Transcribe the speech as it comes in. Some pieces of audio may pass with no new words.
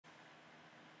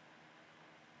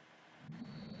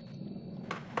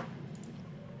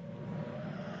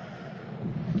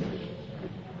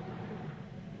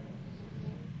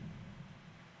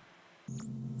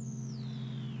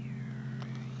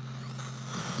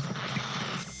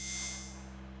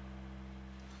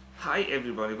Hi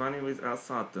everybody, my name is Al.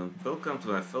 Welcome to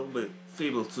my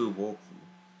Fable 2 walkthrough.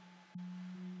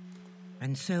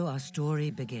 And so our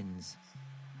story begins.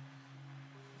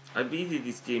 I beat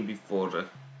this game before,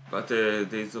 but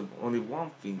there's only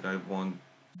one thing I want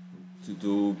to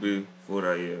do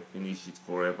before I finish it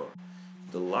forever.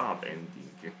 The lab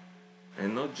ending.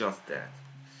 And not just that.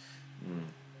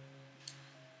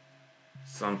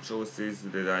 Some choices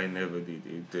that I never did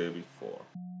it before.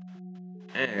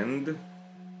 And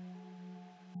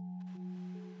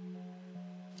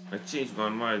I changed my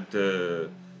mind for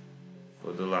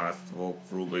the last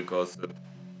walkthrough because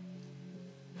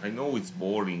I know it's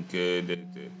boring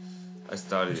that I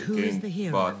started But who again, is the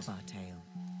hero but of our tale?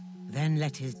 Then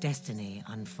let his destiny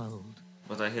unfold.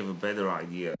 I have a better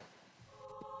idea.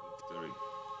 Victory,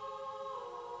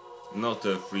 not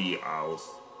a free house.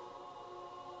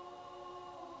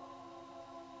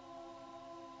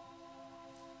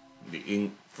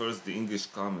 First the English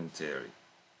commentary.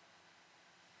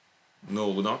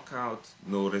 No knockout,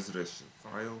 no resurrection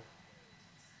file.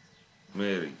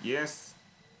 Mary, yes.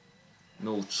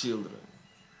 No children.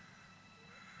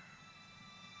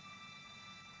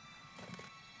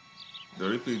 The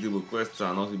repeatable quests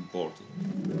are not important.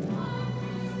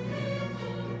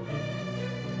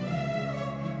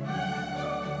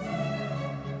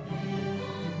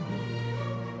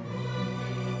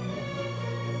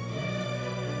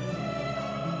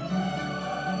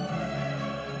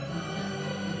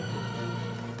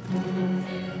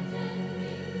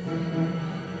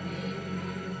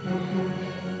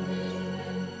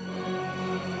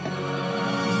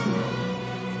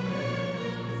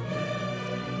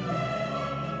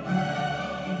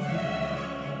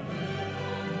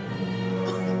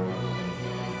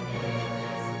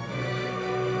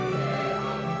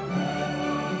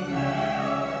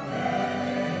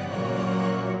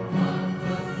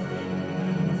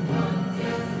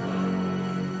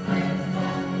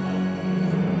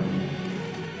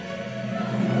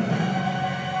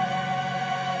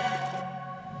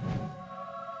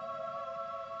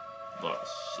 But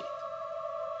shit.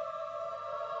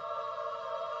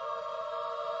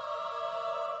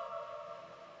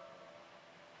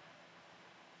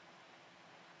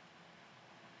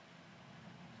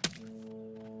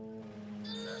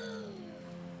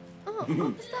 Oh,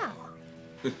 what was that?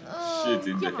 Shit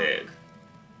in the yuck. head.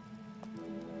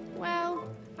 Well,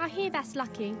 I hear that's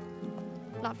lucky.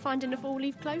 Like finding a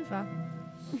four-leaf clover.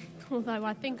 Although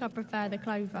I think I prefer the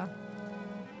clover.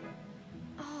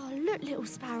 Oh, look, little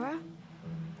sparrow.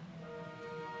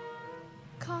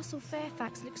 Castle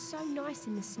Fairfax looks so nice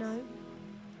in the snow.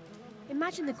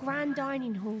 Imagine the grand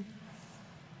dining hall.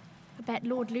 I bet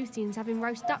Lord Lucian's having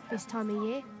roast duck this time of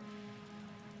year.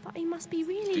 But he must be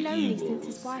really The lonely evils. since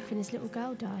his wife and his little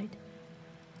girl died.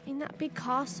 In that big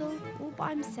castle, all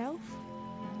by himself.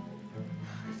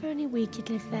 If only we could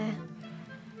live there.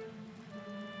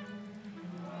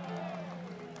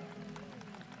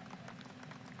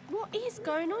 What is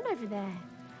going on over there?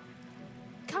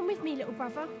 Come with me, little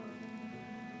brother.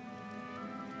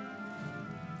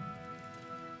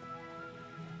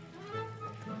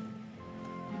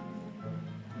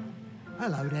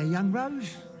 Hello there, young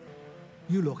Rose.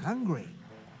 You look hungry.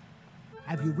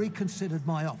 Have you reconsidered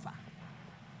my offer?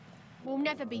 We'll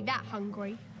never be that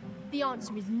hungry. The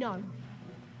answer is no.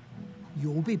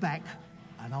 You'll be back,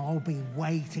 and I'll be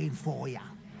waiting for you.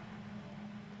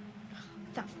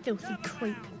 That filthy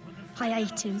creep. I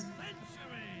hate him.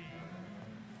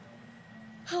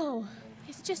 Oh,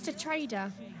 it's just a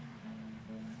trader.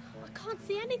 I can't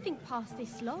see anything past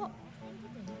this lot.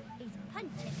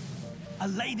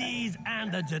 Ladies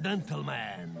and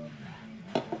gentlemen,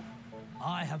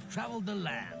 I have traveled the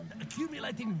land,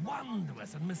 accumulating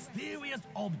wondrous and mysterious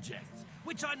objects,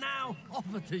 which I now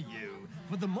offer to you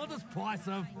for the modest price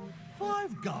of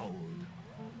 5 gold.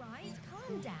 Right,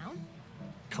 calm down.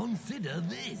 Consider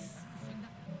this.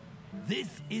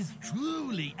 This is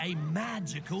truly a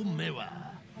magical mirror.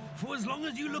 For as long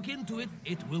as you look into it,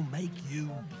 it will make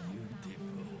you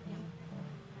beautiful.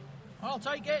 I'll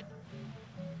take it.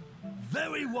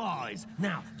 Very wise.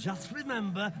 Now, just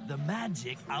remember, the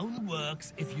magic only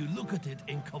works if you look at it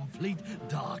in complete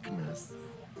darkness.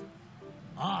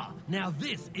 Ah, now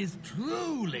this is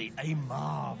truly a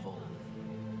marvel.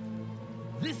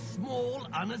 This small,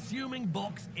 unassuming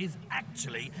box is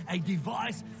actually a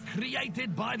device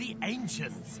created by the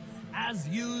ancients, as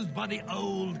used by the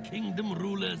old kingdom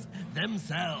rulers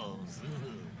themselves.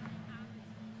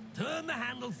 Turn the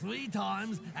handle 3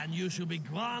 times and you shall be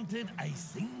granted a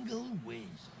single wish.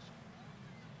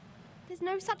 There's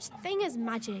no such thing as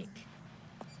magic.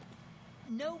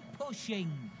 No pushing.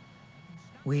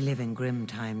 We live in grim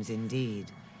times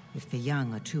indeed. if the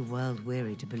young are too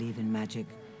world-weary to believe in magic.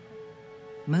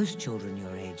 Most children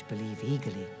your age believe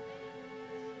eagerly.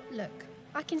 Look,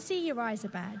 I can see your eyes are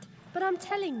bad, but I'm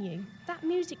telling you, that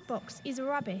music box is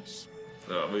rubbish.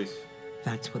 Rubbish.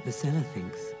 That's what the seller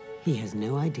thinks. He has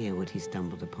no idea what he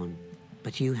stumbled upon.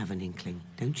 But you have an inkling,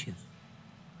 don't you?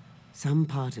 Some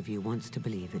part of you wants to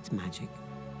believe it's magic.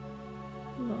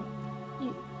 What?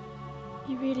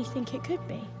 You really think it could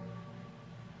be?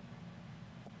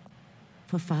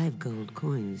 For 5 gold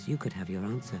coins, you could have your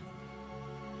answer.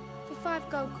 For 5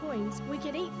 gold coins, we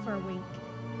could eat for a week.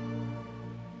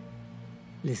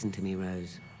 Listen to me,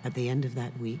 Rose. At the end of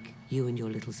that week, you and your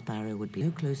little sparrow would be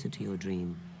no closer to your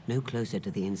dream, no closer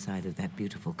to the inside of that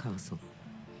beautiful castle.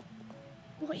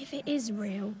 What if it is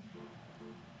real?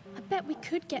 I bet we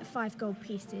could get 5 gold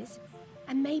pieces,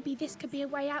 and maybe this could be a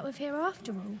way out of here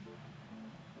after all.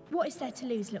 What is there to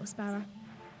lose, little sparrow?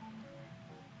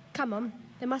 Come on,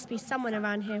 there must be someone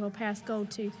around here who'll pay us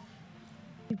gold to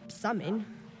summon.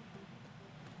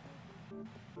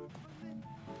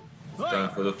 Time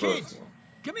for the Kids, first one.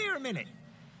 come here a minute.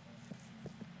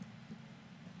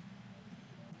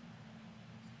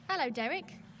 Hello, Derek.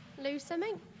 Lose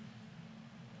something?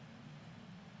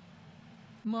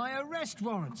 My arrest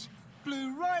warrants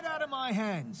flew right out of my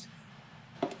hands.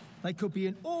 They could be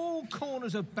in all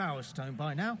corners of Bowerstone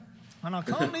by now, and I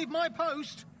can't leave my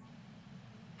post.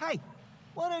 Hey,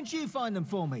 why don't you find them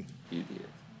for me? Idiot.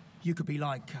 You could be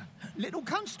like little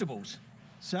constables.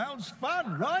 Sounds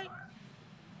fun, right?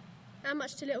 How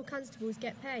much do little constables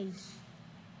get paid?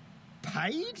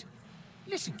 Paid?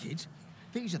 Listen, kids,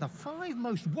 these are the 5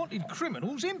 most wanted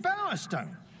criminals in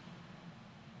Bowerstone.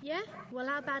 Yeah? Well,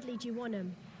 how badly do you want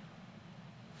them?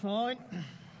 Fine.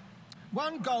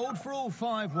 1 gold for all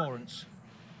 5 warrants.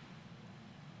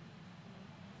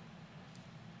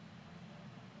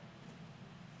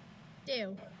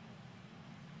 Deal.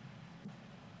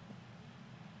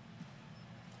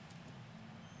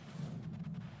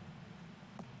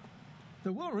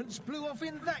 The warrants blew off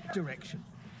in that direction,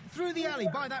 through the alley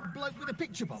by that bloke with the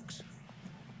picture box.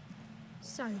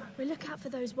 So, we'll look out for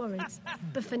those warrants.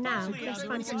 But for now, let's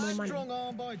find some more money. Strong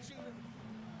arm by Dang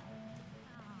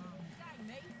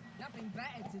me, nothing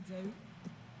better to do.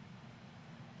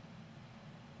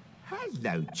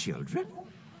 Hello, children.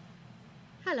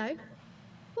 Hello.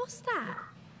 What's that?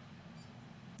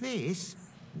 This?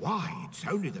 Why, it's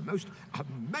only the most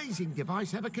amazing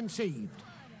device ever conceived.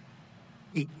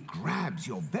 It grabs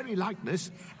your very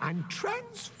likeness and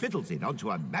transfiddles it onto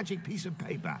a magic piece of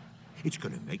paper. It's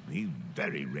going to make me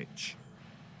very rich.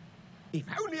 If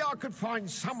only I could find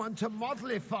someone to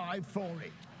modelify for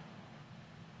it.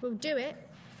 We'll do it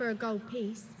for a gold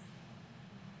piece.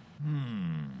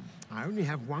 I only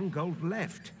have 1 gold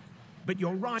left. But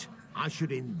you're right. I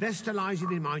should investalise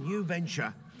it in my new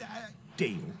venture.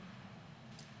 Deal.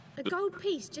 A gold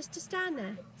piece just to stand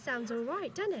there. Sounds all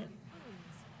right, doesn't it?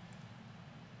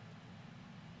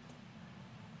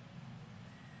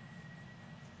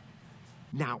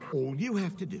 Now, all you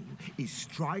have to do is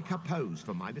strike a pose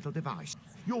for my little device.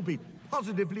 You'll be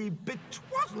positively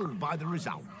betwazzled by the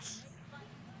results.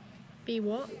 Be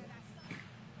what?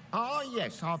 Ah,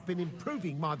 yes, I've been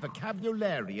improving my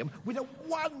vocabularium with a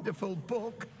wonderful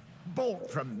book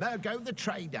bought from Mergo the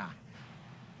Trader.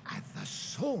 A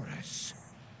thesaurus.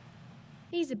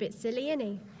 He's a bit silly, isn't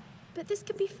he? But this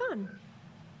could be fun.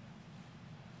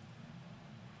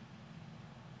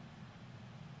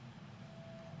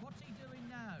 What's he doing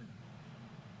now?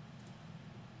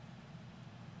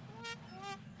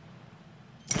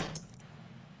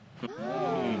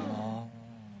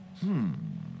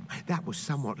 That was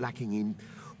somewhat lacking in...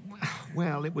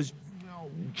 Well, it was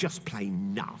just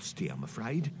plain nasty, I'm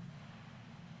afraid.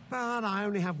 But I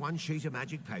only have 1 sheet of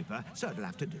magic paper, so it'll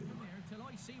have to do. Here till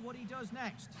I see what he does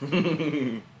next.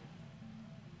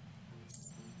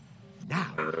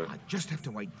 Now, I just have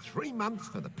to wait 3 months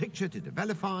for the picture to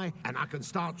developify, and I can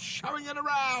start showing it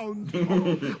around.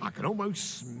 I can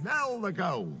almost smell the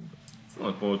gold. It's not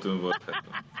important what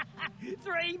happened.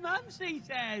 3 months, he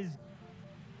says.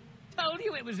 Told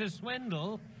you it was a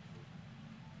swindle.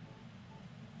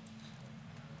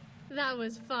 That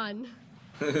was fun.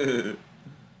 Yes,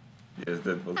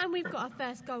 that was. And we've got our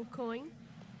first gold coin.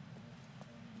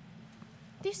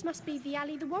 This must be the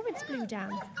alley the warrants blew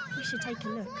down. We should take a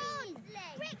look.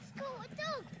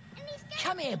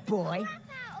 Come here, boy.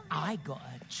 I got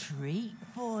a treat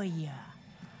for you.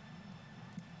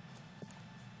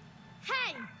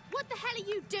 Hey! What the hell are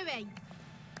you doing?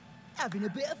 Having a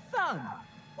bit of fun.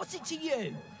 What's it to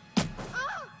you?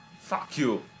 Fuck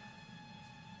you.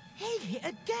 He hit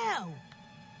a girl.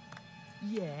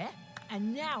 Yeah,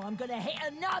 and now I'm gonna hit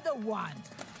another one.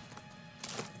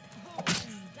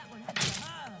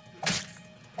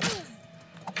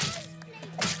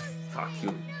 attack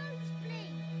you.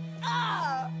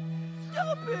 Ah!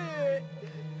 Stop it!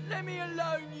 Let me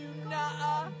alone, you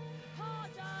nutter!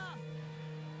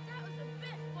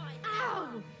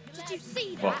 Ow! Did you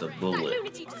see that? What a That bullet.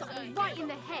 lunatic shot me right in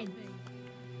the head.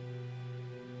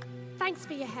 Thanks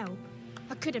for your help.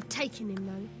 I could have taken him,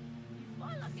 though.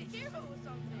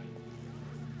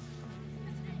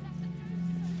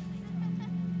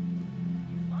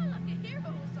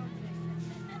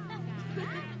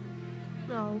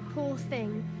 Oh, poor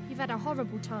thing. You've had a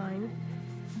horrible time.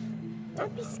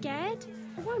 Don't be scared.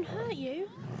 It won't hurt you.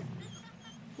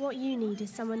 What you need is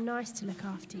someone nice to look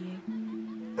after you.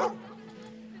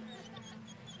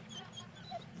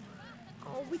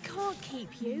 Oh, we can't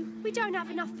keep you. We don't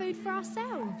have enough food for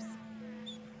ourselves.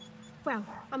 Well,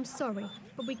 I'm sorry,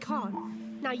 but we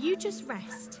can't. Now you just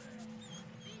rest.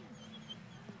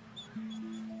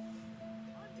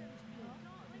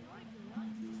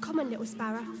 Come on, little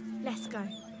sparrow. Let's go.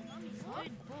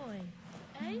 Good boy.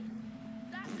 Eh?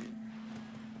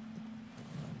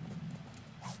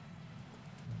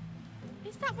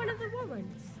 Is that one of the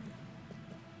warrants?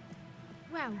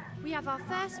 Well, we have our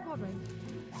first warrant.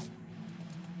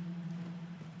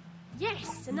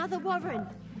 Yes, another warrant.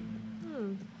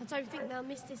 I don't think they'll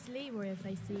miss this Leroy if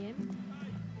they see him.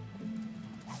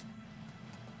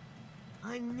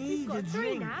 I We've need a got 3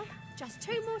 drink. now. Just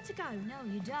 2 more to go.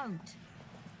 No, you don't.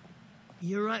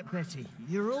 You're right, Betty.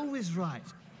 You're always right.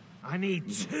 I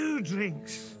need 2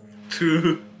 drinks.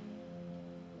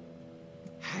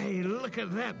 Hey, look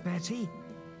at that, Betty.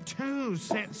 2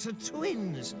 sets of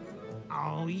twins.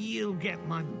 Oh, you'll get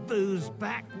my booze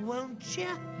back, won't you?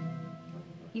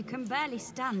 You can barely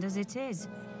stand as it is.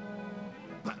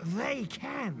 But they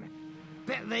can.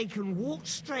 Bet they can walk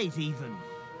straight, even.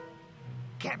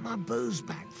 Get my booze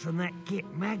back from that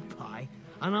git magpie,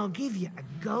 and I'll give you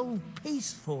a gold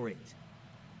piece for it.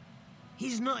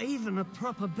 He's not even a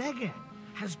proper beggar.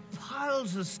 Has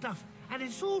piles of stuff, and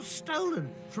it's all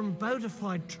stolen from bona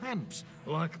fide tramps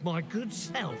like my good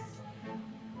self.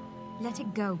 Let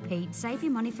it go, Pete. Save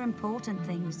your money for important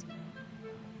things.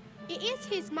 It is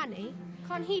his money.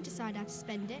 Can't he decide how to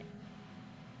spend it?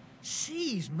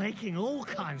 She's making all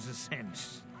kinds of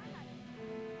sense.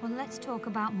 Well, let's talk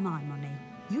about my money.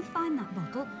 You find that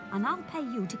bottle, and I'll pay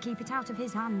you to keep it out of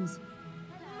his hands.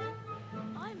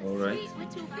 All right.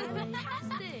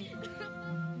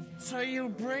 So you'll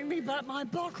bring me back my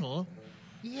bottle?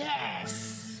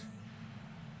 Yes!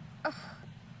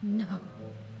 No.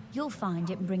 You'll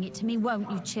find it and bring it to me, won't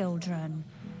you, children?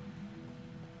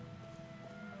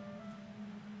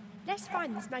 Let's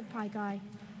find this magpie guy.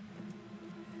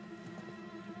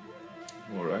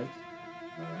 All right.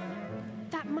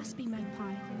 That must be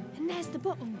Magpie. And there's the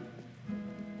bottle.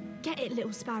 Get it,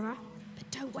 little sparrow, but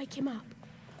don't wake him up.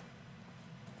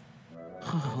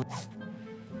 Oh,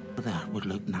 that would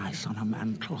look nice on a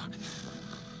mantle.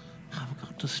 I've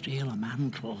got to steal a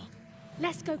mantle.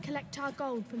 Let's go collect our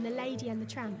gold from the lady and the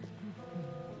tramp.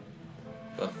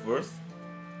 But first,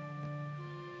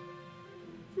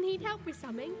 Need help with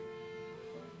something?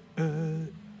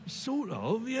 Sort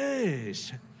of,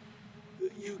 yes.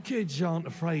 You kids aren't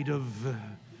afraid of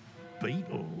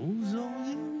beetles, are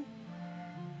you?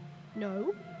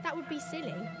 No, that would be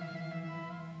silly.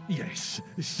 Yes,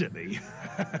 silly.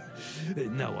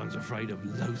 No one's afraid of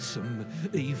loathsome,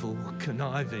 evil,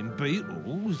 conniving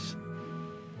beetles.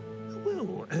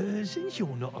 Well, since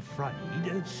you're not afraid,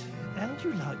 how'd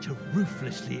you like to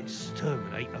ruthlessly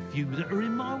exterminate a few that are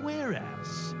in my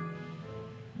warehouse?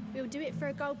 We'll do it for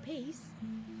a gold piece.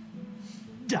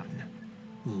 Done.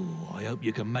 Oh, I hope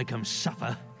you can make them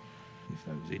suffer. If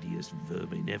those hideous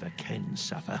vermin ever can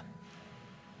suffer.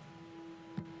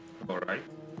 all right.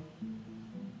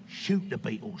 Shoot the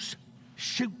beetles.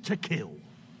 Shoot to kill.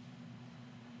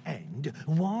 And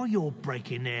while you're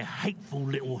breaking their hateful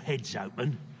little heads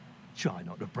open, try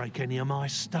not to break any of my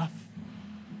stuff.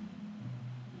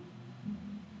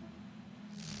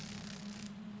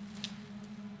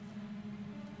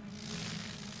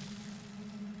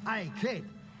 Hey, kid.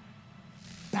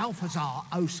 Balthazar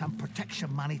owes some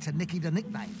protection money to Nicky the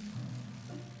Nickname.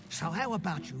 So how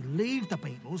about you leave the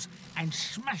Beatles and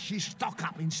smash his stock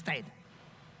up instead?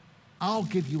 I'll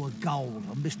give you a gold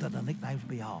on Mr. the Nickname's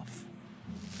behalf.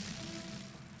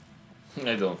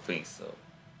 I don't think so.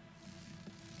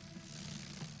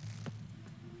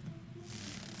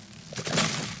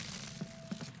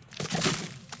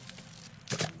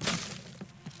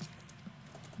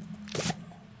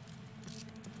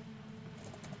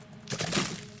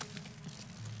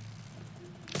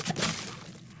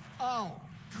 Oh,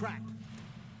 crap.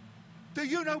 Do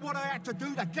you know what I had to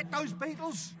do to get those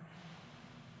beetles?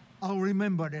 I'll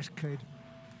remember this, kid.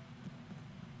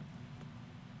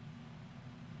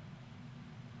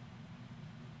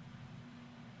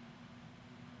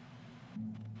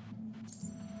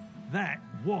 That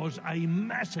was a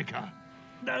massacre.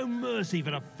 No mercy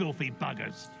for the filthy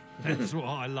buggers. That's what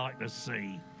I like to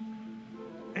see.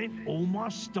 And all my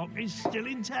stock is still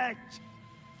intact.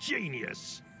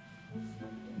 Genius.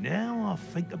 Now I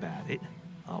think about it,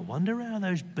 I wonder how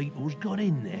those beetles got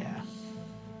in there.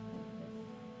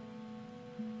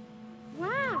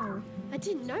 Wow, I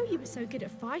didn't know you were so good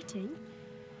at fighting.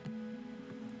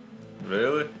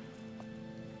 Really?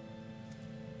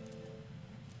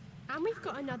 And we've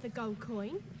got another gold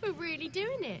coin. We're really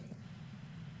doing it.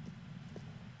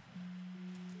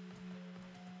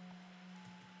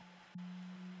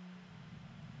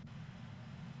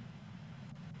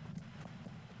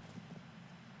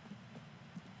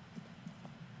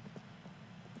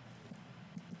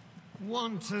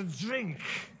 Want a drink?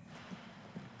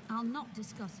 I'll not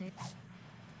discuss it.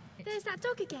 There's that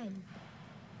dog again.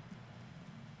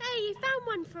 Hey, you found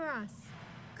one for us.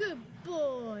 Good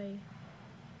boy.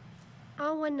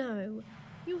 Oh, I know.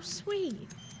 You're sweet.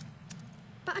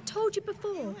 But I told you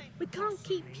before, we can't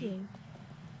keep you.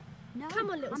 No, Come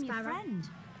on, little I'm your sparrow. friend.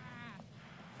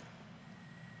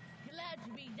 Glad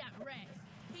you beat that rest.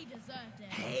 He deserved it.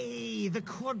 Hey, the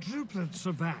quadruplets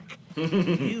are back.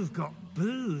 You've got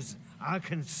booze. I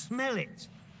can smell it.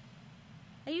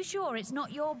 Are you sure it's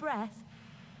not your breath?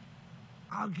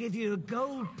 I'll give you a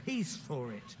gold piece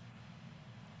for it.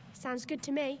 Sounds good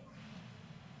to me.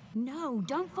 No,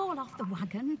 don't fall off the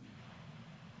wagon.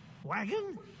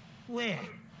 Wagon? Where?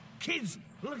 Kids,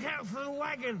 look out for the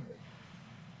wagon.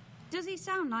 Does he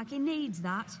sound like he needs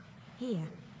that? Here,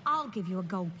 I'll give you a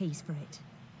gold piece for it.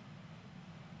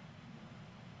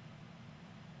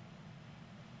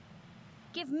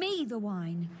 Give me the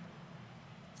wine.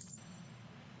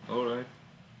 All right.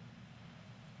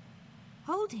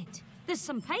 Hold it. There's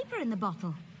some paper in the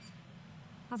bottle.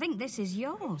 I think this is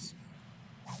yours.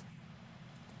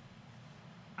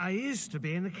 I used to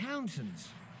be an accountant.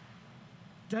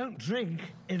 Don't drink,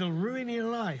 it'll ruin your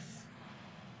life.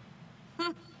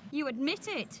 You admit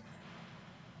it.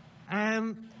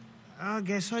 I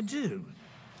guess I do.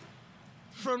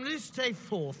 From this day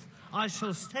forth, I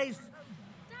shall stay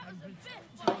That was the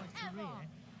best fight ever.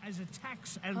 as a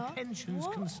tax and pensions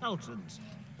consultant.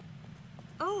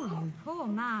 Oh, you poor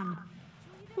man.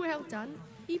 Well done.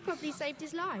 You probably saved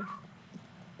his life.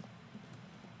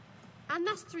 And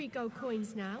that's 3 gold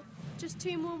coins now. Just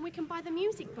 2 more and we can buy the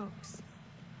music box.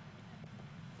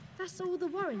 That's all the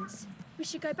warrants. We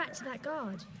should go back to that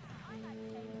guard.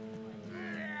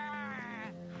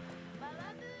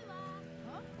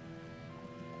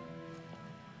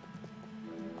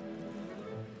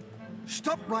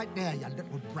 Stop right there, you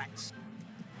little brats.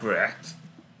 Brat.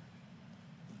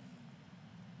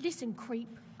 Listen, creep.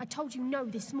 I told you no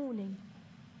this morning.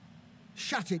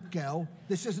 Shut it, girl.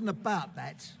 This isn't about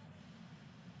that.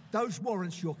 Those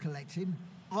warrants you're collecting,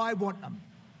 I want them.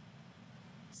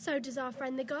 So does our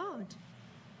friend the guard.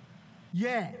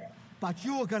 Yeah, but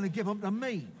you're going to give them to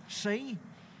me, see?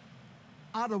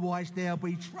 Otherwise there'll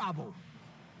be trouble.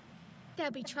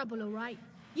 There'll be trouble, all right.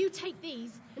 You take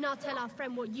these, and I'll tell our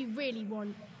friend what you really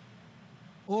want.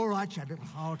 All right, you little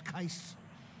hard case.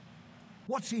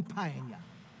 What's he paying you?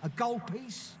 A gold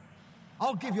piece?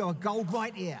 I'll give you a gold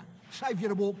right here. Save you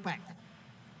to walk back.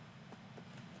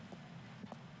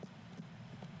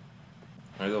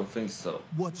 I don't think so.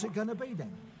 What's it gonna be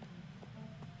then?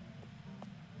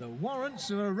 The warrants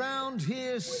are around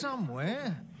here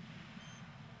somewhere.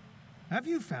 Have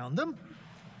you found them?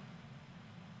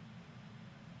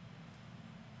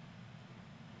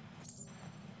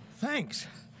 Thanks.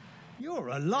 You're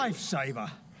a lifesaver.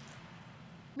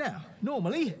 Now,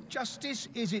 normally, justice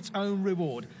is its own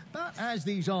reward. But as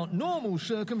these aren't normal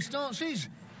circumstances,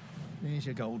 there's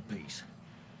your gold piece.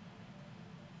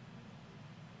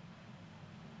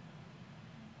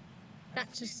 That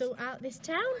should sort out this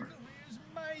town. It's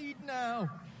made now.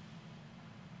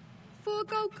 4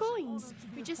 gold coins.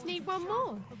 We just need 1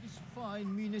 more. Of this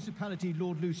fine municipality,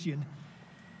 Lord Lucian.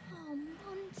 Oh,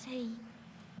 Monty.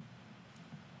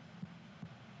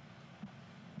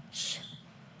 Shh.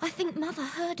 I think Mother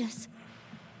heard us.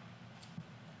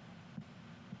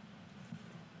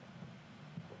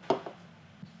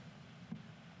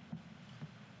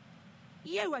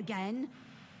 You again?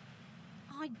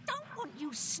 I don't want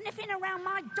you sniffing around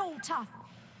my daughter.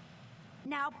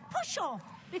 Now push off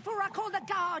before I call the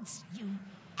guards, you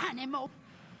animal.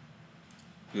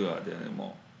 You are the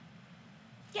animal.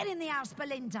 Get in the house,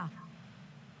 Belinda.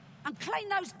 And clean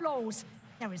those floors.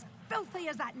 They're as filthy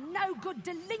as that no-good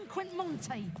delinquent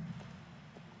Monty.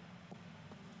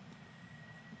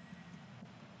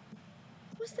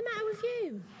 What's the matter with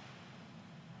you?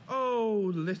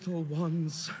 Oh, little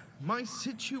ones, my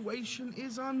situation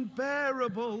is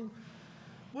unbearable.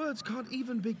 Words can't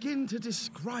even begin to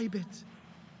describe it.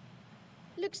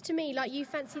 Looks to me like you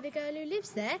fancy the girl who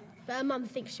lives there, but her mum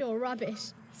thinks you're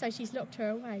rubbish, so she's locked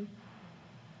her away.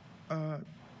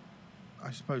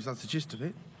 I suppose that's the gist of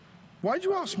it. Why'd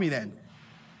you ask me then?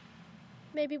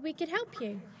 Maybe we could help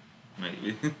you.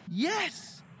 Maybe.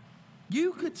 Yes!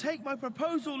 You could take my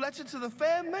proposal letter to the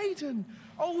fair maiden.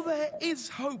 Oh, there is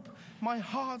hope. My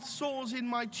heart soars in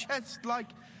my chest like...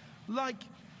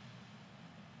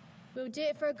 We'll do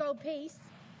it for a gold piece.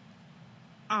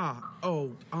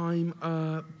 I'm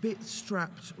a bit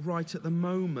strapped right at the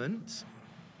moment.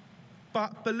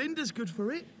 But Belinda's good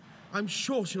for it. I'm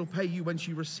sure she'll pay you when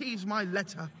she receives my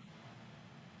letter.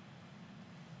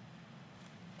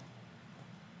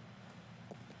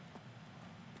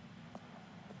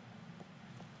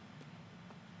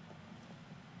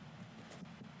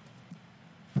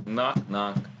 Knock,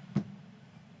 knock.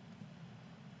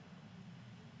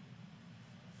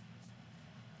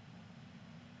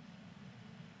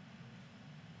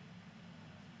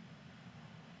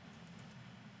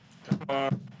 Come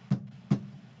on.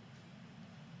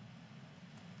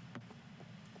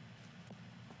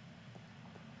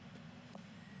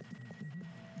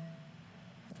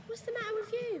 What's the matter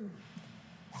with you?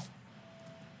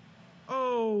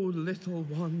 Oh, little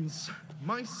ones,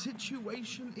 my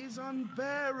situation is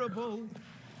unbearable.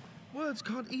 Words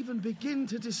can't even begin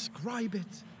to describe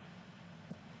it.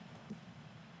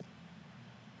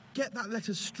 Get that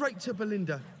letter straight to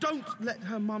Belinda. Don't let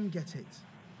her mum get it.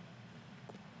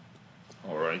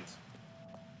 All right.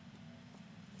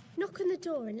 Knock on the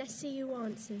door and let's see who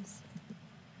answers.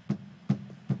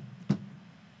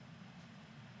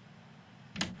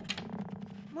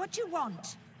 What do you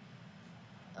want?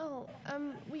 Oh,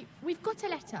 we've got a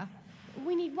letter.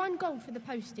 We need 1 gold for the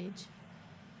postage.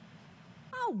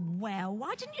 Oh, well,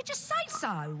 why didn't you just say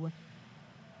so?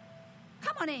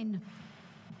 Come on in.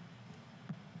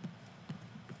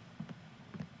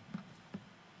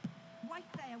 Wait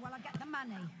there while I get the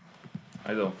money.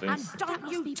 I don't think And so.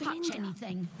 don't you touch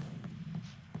anything.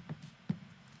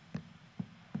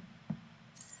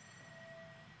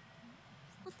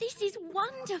 Well, this is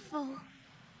wonderful.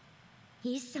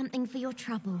 Here's something for your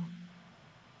trouble.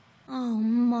 Oh,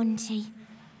 Monty,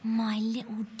 my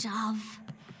little dove.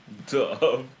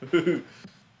 Dove.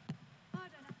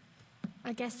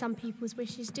 I guess some people's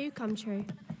wishes do come true.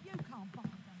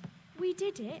 We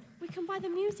did it. We can buy the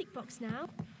music box now.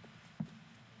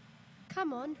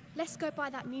 Come on, let's go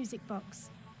buy that music box.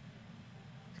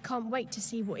 I can't wait to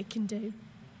see what it can do.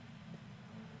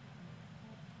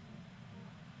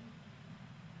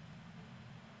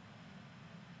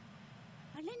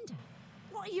 Melinda,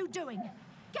 what are you doing?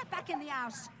 Get back in the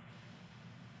house.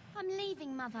 I'm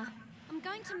leaving, Mother. I'm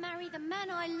going to marry the man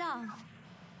I love.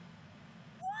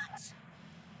 What?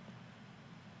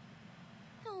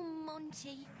 Oh,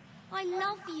 Monty, I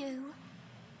love you.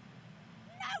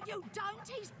 No, you don't.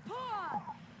 He's poor.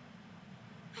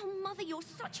 Oh, Mother, you're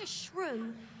such a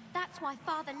shrew. That's why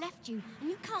Father left you, and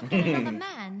you can't get another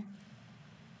man.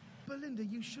 Belinda,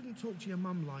 you shouldn't talk to your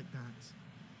mum like that.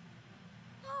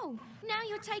 Oh, now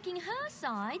you're taking her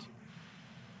side?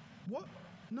 What?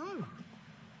 No.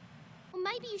 Well,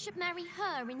 maybe you should marry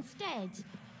her instead.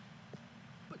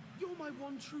 But you're my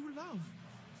one true love.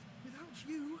 Without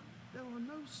you, there are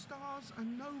no stars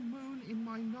and no moon in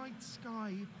my night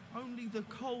sky. Only the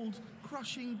cold,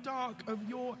 crushing dark of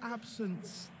your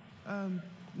absence.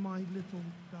 My little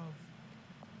dove.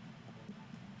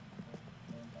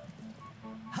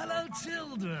 Hello,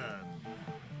 children.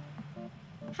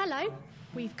 Hello,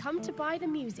 we've come to buy the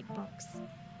music box.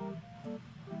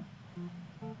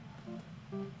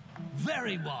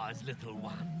 Very wise, little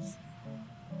ones.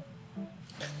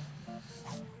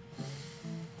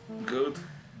 Good.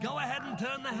 Go ahead and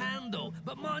turn the handle,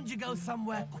 but mind you go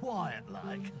somewhere quiet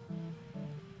like.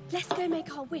 Let's go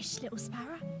make our wish, little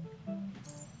sparrow.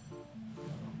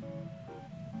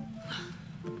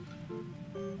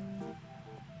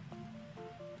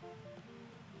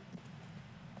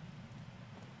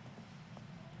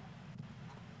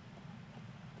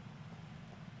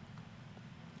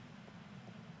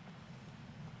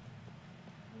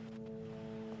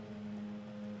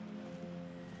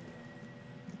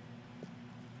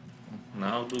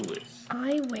 Now the wish.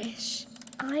 I wish.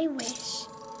 I wish.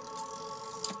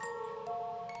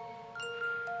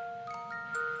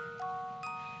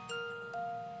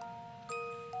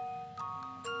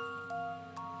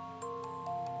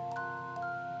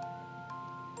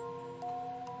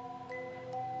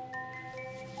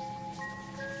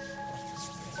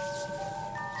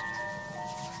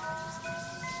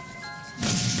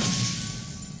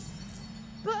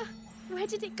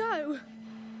 did it go?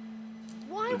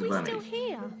 Why are It we still vanished.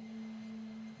 here?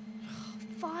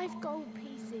 5 gold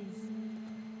pieces.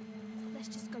 Let's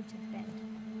just go to bed.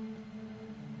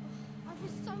 I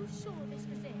was so sure this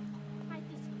was it. I had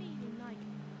this feeling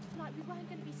like we weren't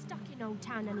going to be stuck in Old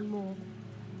Town anymore.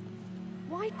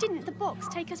 Why didn't the box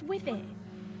take us with it?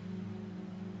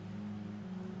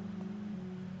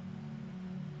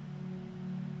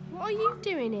 What are you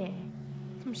doing here?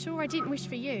 I'm sure I didn't wish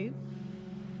for you.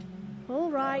 All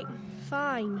right,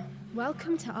 fine.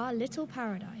 Welcome to our little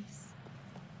paradise.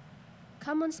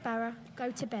 Come on, Sparrow,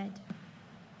 go to bed.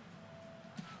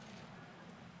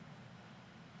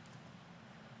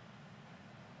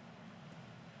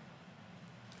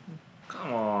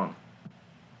 Come on.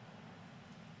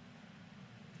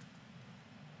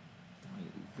 Why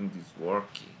isn't this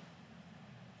working?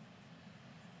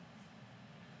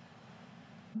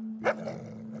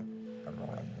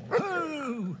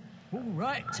 Oh, all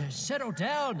right, settle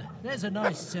down. There's a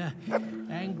nice,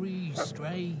 angry,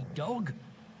 stray dog.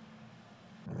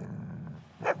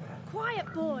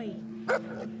 Quiet, boy.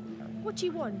 What do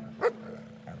you want?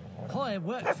 I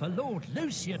work for Lord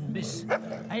Lucian, miss,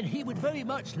 and he would very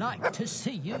much like to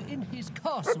see you in his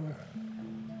castle.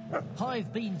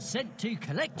 I've been sent to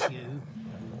collect you.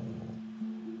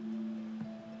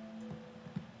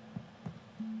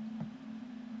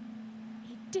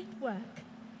 It did work.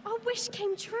 Our wish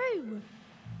came true.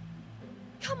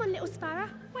 Come on, little Sparrow,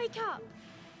 wake up.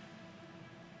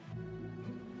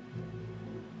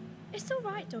 It's all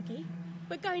right, doggy.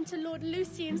 We're going to Lord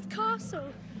Lucian's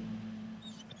castle.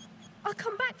 I'll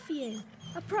come back for you,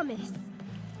 I promise.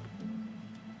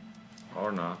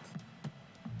 Or not.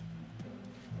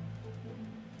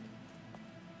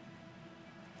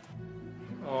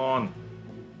 Come on.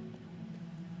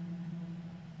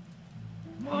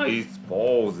 Why is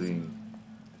pausing?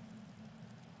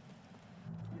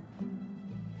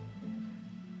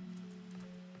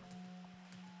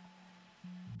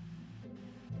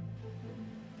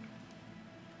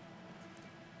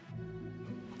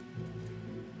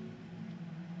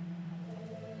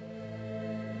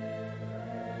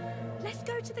 Let's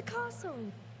go to the castle.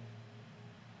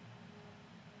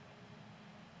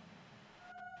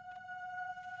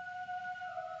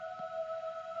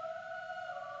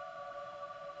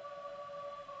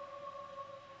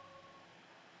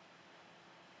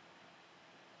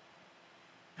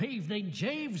 Evening,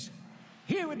 Jeeves.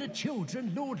 Here are the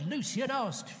children Lord Lucian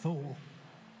asked for.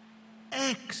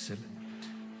 Excellent.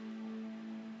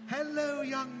 Hello,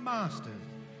 young masters.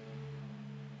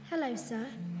 Hello, sir.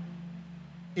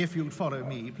 If you'd follow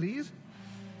me, please.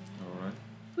 All right.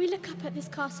 We look up at this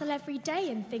castle every day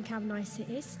and think how nice it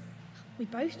is. We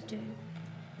both do.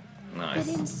 Nice.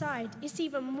 But inside, it's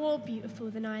even more beautiful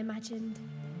than I imagined.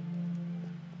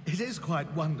 It is quite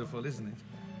wonderful, isn't it?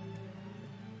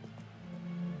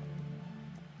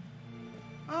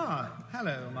 Ah,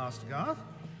 hello, Master Garth.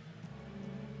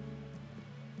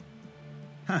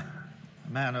 Ha! A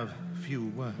man of few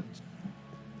words.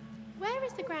 Where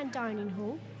is the grand dining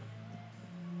hall?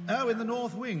 Oh, in the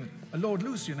North Wing. Lord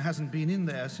Lucian hasn't been in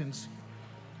there since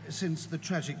the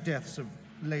tragic deaths of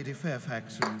Lady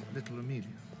Fairfax and little Amelia.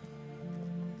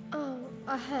 Oh,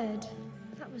 I heard.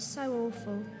 That was so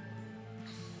awful.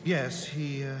 Yes,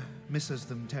 he misses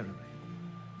them terribly.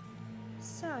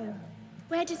 So,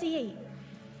 where does he eat?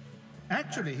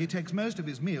 Actually, he takes most of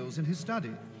his meals in his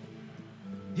study.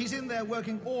 He's in there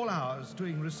working all hours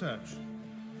doing research.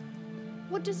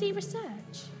 What does he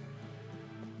research?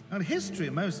 On history,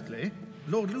 mostly.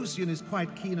 Lord Lucian is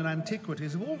quite keen on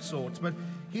antiquities of all sorts, but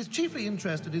he's chiefly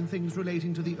interested in things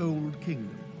relating to the Old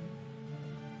Kingdom.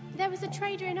 There was a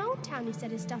trader in Old Town who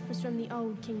said his stuff was from the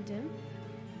Old Kingdom.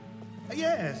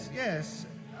 Yes, yes.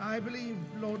 I believe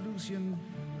Lord Lucian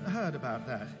heard about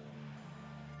that.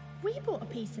 We bought a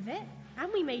piece of it,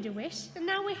 and we made a wish, and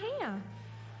now we're here.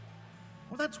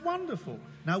 Well, that's wonderful.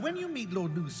 Now, when you meet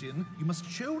Lord Lucian, you must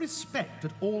show respect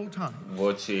at all times.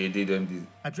 What she didn't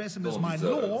address him as don't my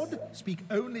deserve. lord, speak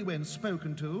only when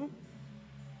spoken to,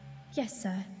 Yes,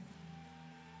 sir.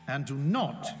 and do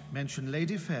not mention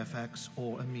Lady Fairfax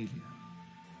or Amelia.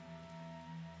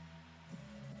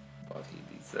 But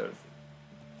he deserves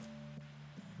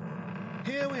it.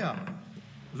 Here we are.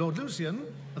 Lord Lucian,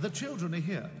 the children are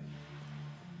here.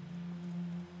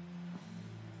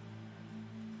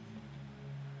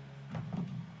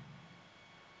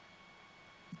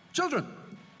 Children,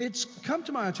 it's come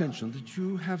to my attention that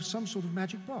you have some sort of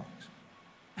magic box.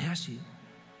 May I see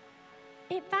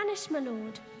it? It vanished, my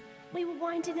lord. We were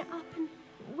winding it up, and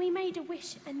we made a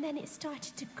wish, and then it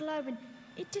started to glow, and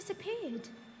it disappeared.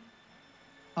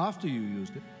 After you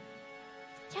used it?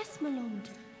 Yes, my lord.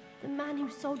 The man who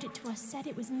sold it to us said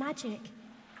it was magic.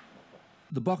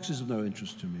 The box is of no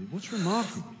interest to me. What's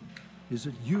remarkable is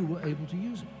that you were able to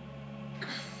use it.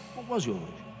 What was your wish?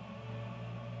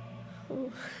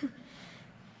 Oh.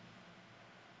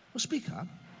 Well, speak up.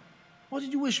 What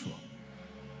did you wish for?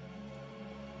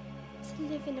 To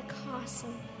live in a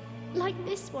castle, like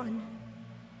this one.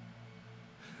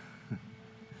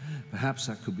 Perhaps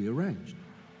that could be arranged.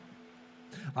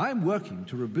 I'm working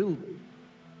to rebuild...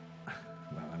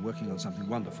 Well, I'm working on something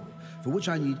wonderful, for which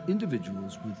I need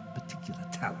individuals with particular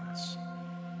talents.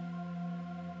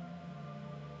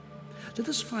 Let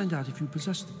us find out if you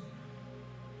possess them.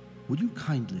 Would you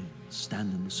kindly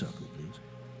stand in the circle, please?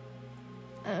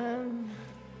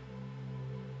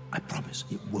 I promise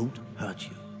it won't hurt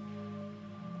you.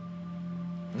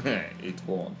 It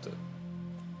won't.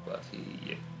 But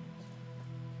yeah.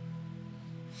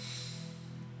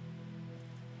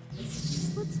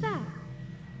 What's that?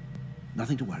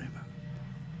 Nothing to worry about.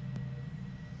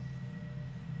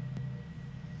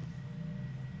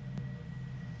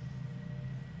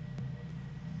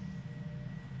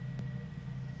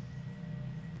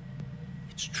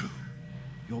 It's true.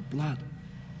 Your blood.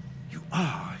 You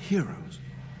are heroes.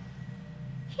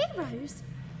 Heroes?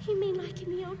 You mean like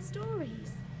in the old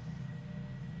stories?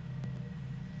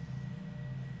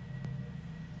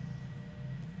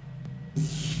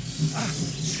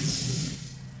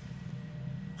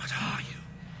 What are you?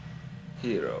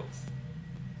 Heroes.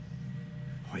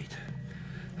 Wait.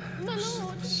 My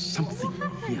lord! Something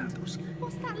What happened? here.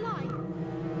 What's that like?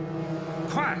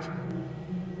 Quiet!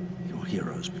 You're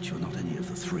heroes, but you're not any of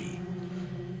the three.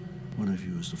 One of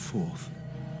you is the fourth.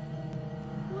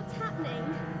 What's happening?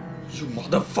 You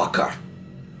motherfucker!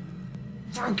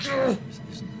 Fuck you! This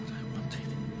isn't what I wanted.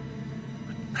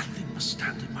 But nothing must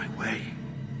stand in my way.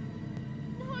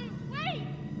 No, wait!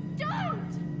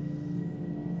 Don't!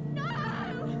 No!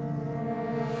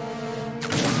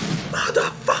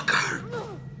 Motherfucker!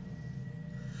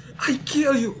 I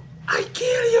kill you! I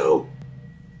kill you!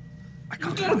 I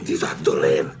can't You don't deserve to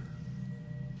live!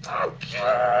 Fuck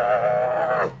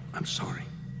you! I'm sorry.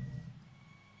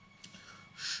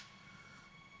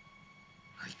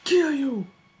 I kill you!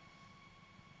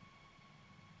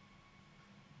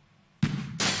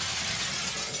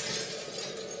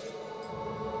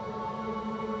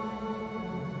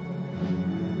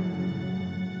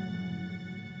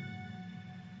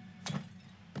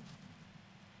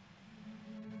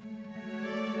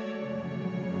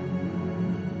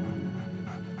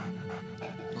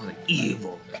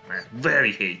 Evil. I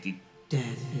very hate it.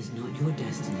 Death is not your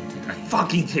destiny today. I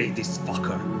fucking hate this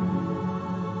fucker.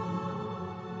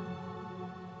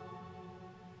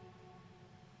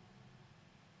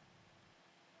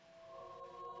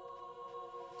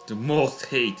 The most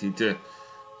hated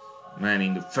man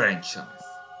in the franchise.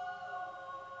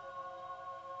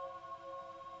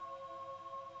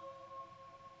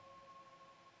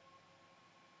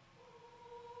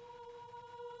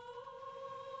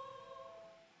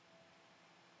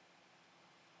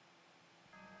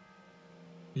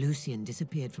 Lucian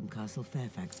disappeared from Castle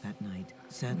Fairfax that night,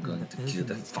 certain that those who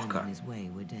might stand in his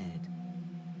way were dead.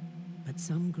 But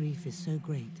some grief is so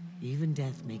great, even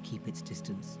death may keep its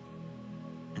distance.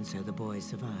 And so the boy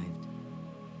survived.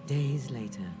 Days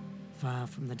later, far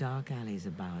from the dark alleys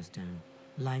of Bowerstone,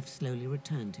 life slowly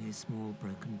returned to his small,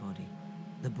 broken body.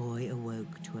 The boy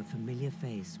awoke to a familiar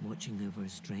face watching over a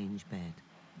strange bed.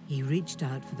 He reached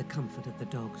out for the comfort of the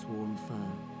dog's warm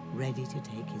fur, ready to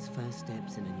take his first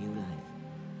steps in a new life.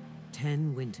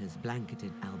 10 winters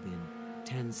blanketed Albion.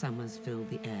 10 summers filled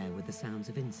the air with the sounds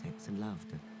of insects and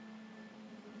laughter.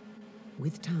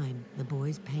 With time, the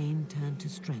boy's pain turned to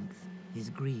strength. His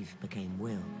grief became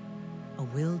will. A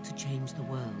will to change the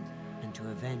world and to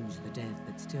avenge the death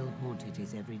that still haunted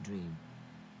his every dream.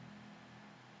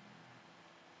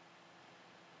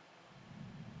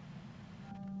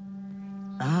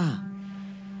 Ah,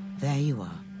 there you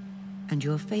are. And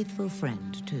your faithful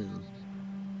friend, too.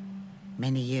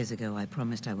 Many years ago, I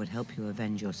promised I would help you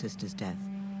avenge your sister's death.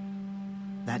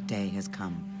 That day has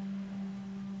come.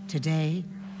 Today,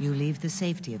 you leave the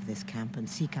safety of this camp and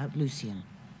seek out Lucian.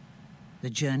 The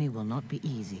journey will not be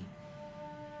easy.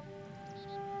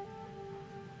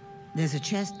 There's a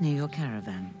chest near your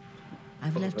caravan.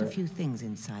 I've left a few things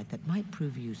inside that might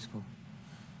prove useful.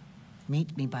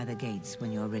 Meet me by the gates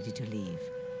when you're ready to leave.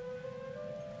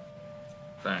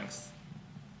 Thanks.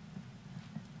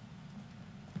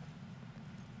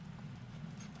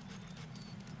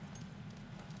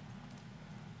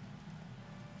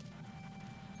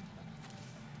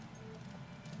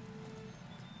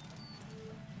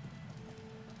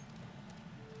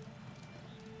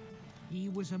 He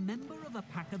was a member of a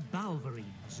pack of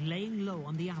Balverines laying low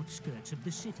on the outskirts of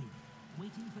the city,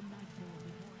 waiting for nightfall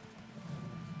before...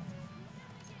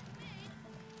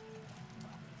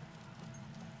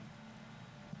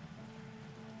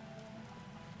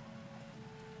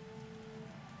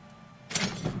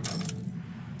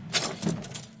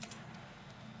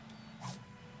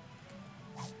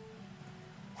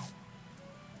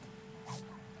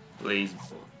 Please.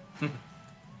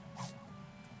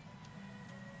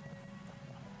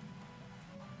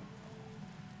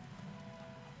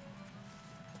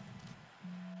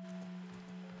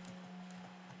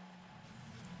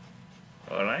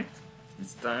 Alright,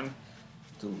 it's time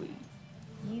to leave.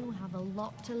 You have a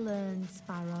lot to learn,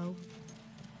 Sparrow.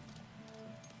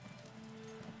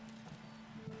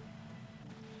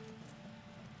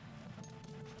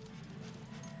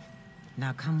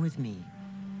 Now come with me.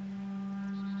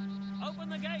 Open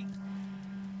the gate!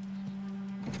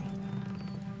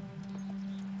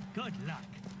 Good luck.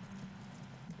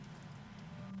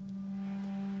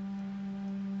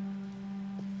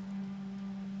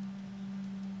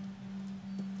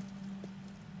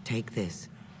 Take this.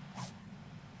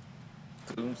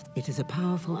 It is a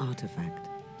powerful artifact,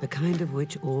 the kind of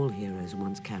which all heroes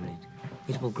once carried.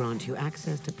 It will grant you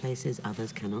access to places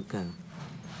others cannot go.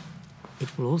 It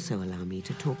will also allow me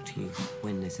to talk to you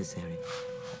when necessary.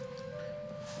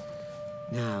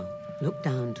 Now, look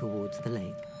down towards the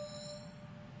lake.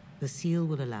 The seal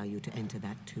will allow you to enter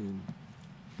that tomb.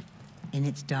 In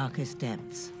its darkest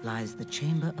depths lies the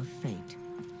Chamber of Fate.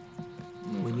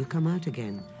 When you come out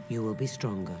again, you will be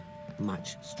stronger,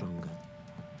 much stronger.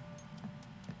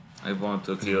 I want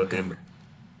to kill him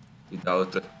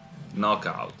without a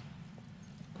knockout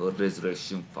or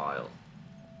resurrection file.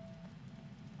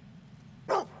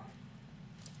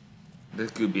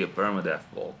 That could be a permadeath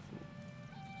walkthrough.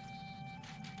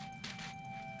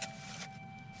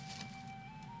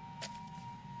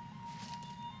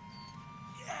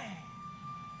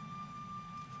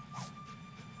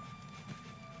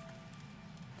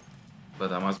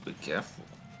 But I must be careful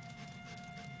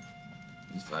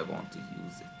if I want to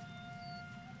use it.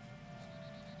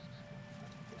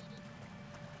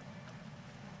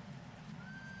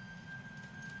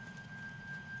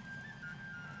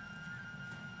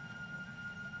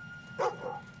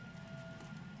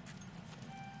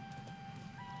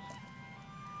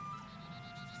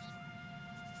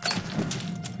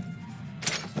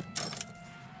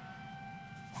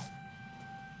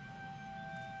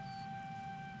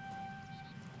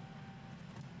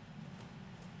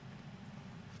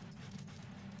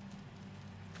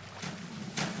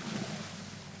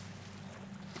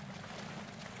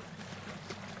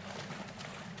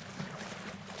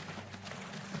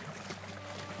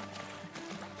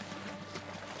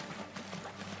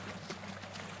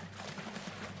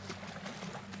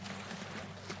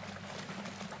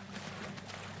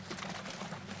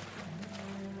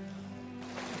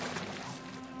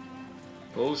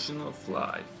 Potion of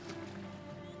Life.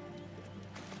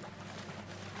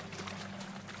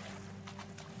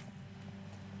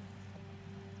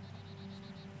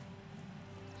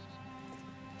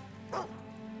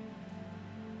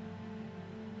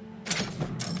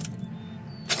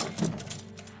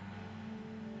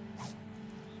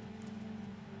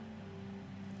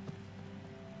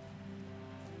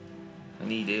 I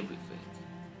need everything.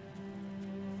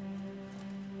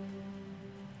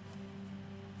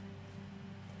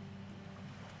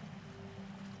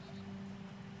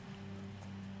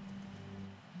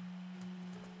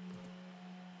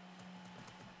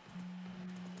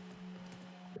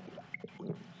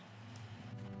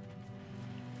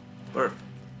 Perfect.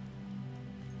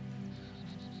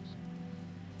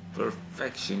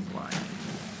 Perfection line.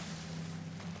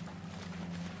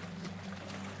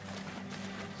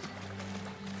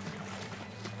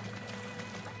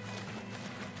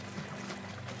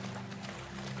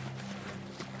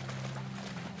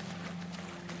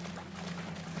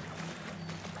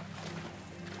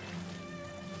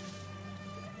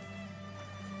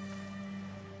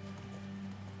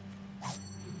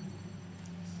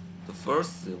 The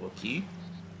first silver key.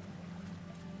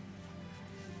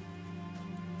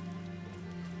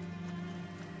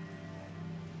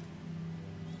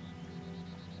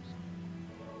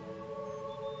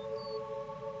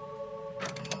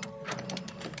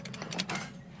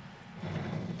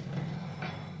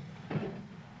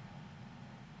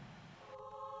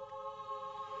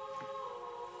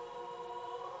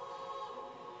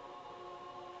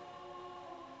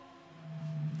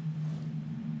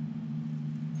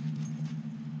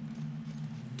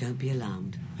 Don't be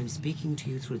alarmed. I'm speaking to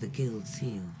you through the guild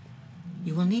seal.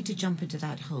 You will need to jump into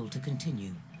that hole to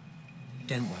continue.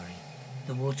 Don't worry.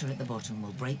 The water at the bottom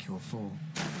will break your fall.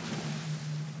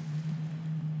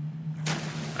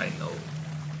 I know.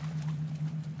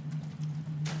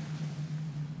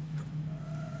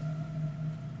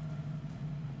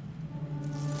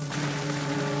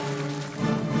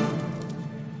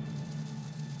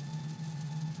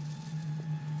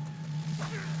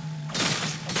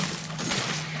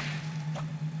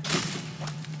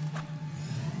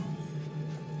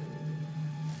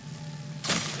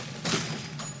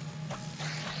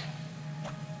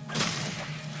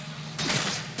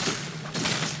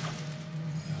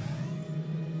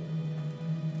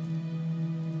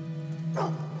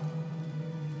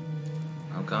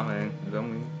 I'm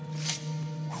coming.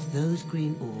 Those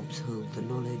green orbs hold the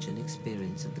knowledge and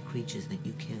experience of the creatures that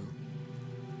you kill.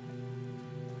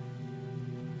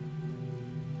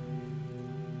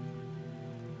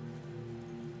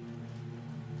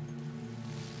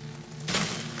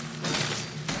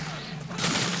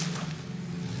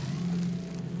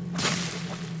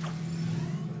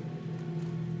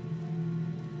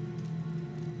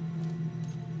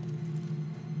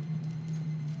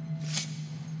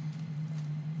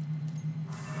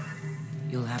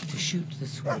 You'll have to shoot the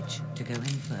switch to go in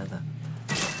further.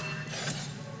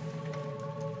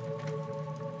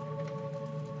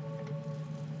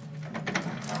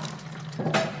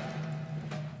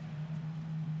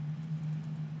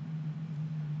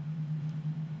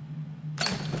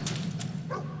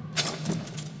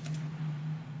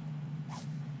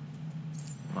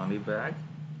 Money bag.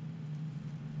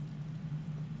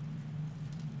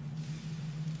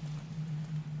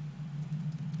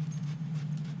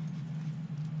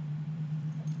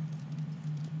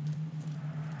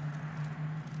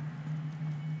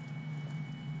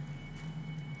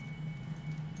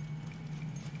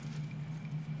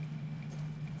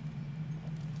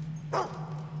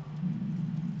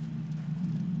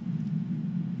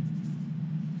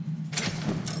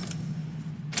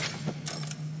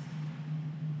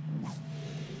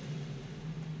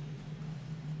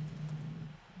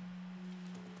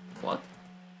 What?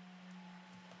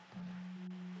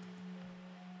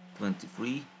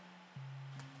 23?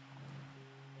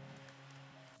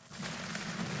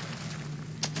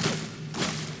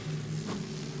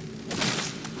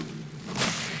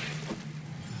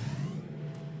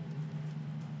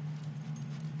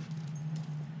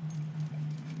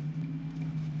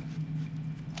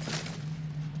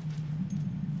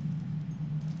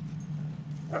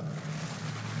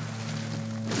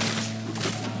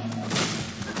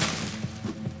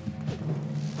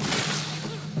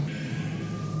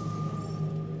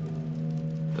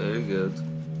 Very good.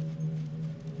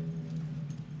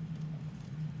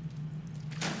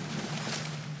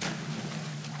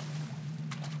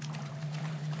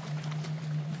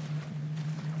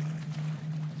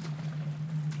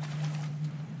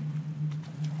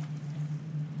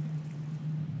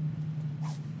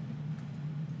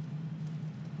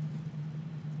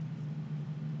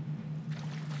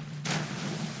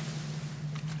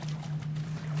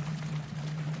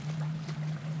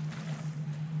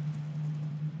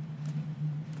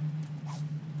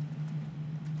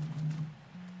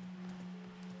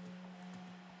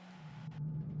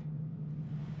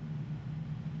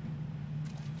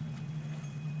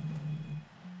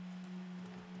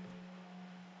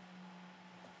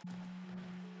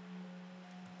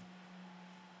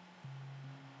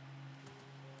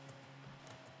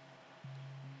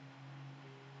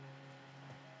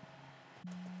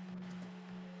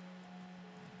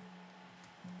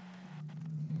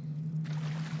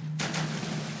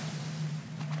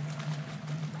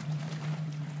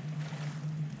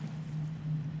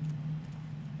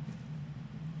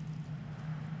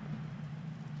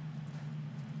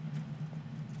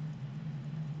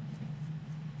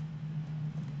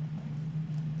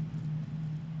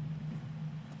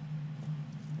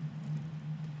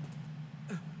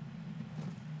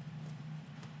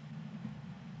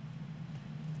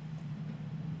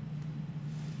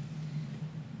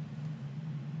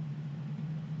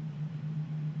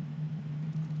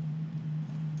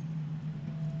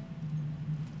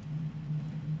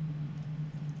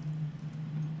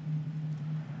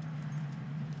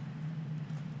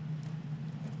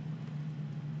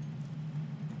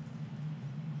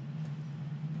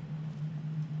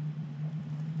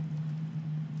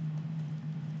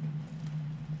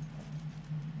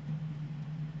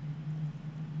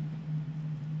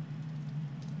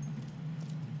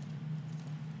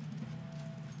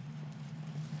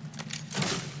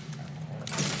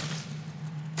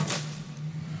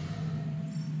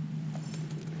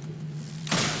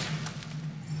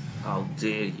 How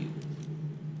dare you?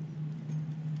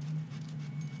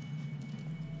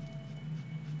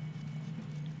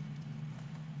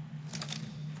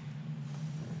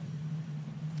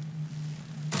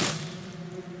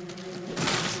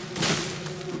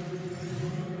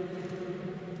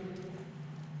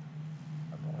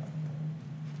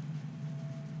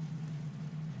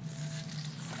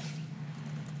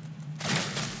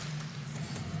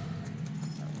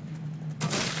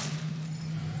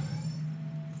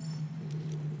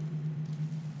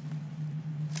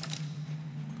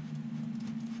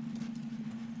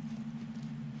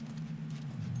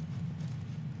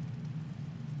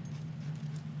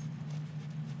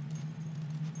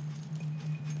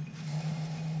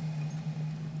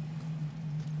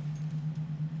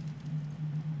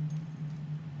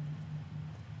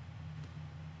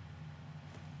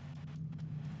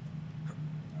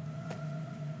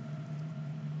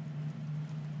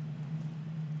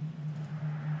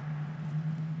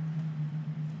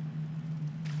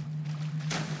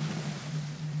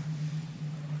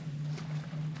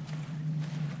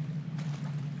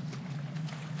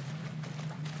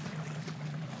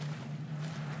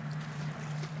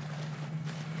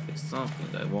 There's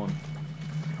something I want.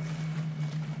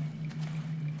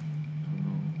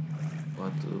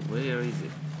 But where is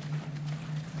it?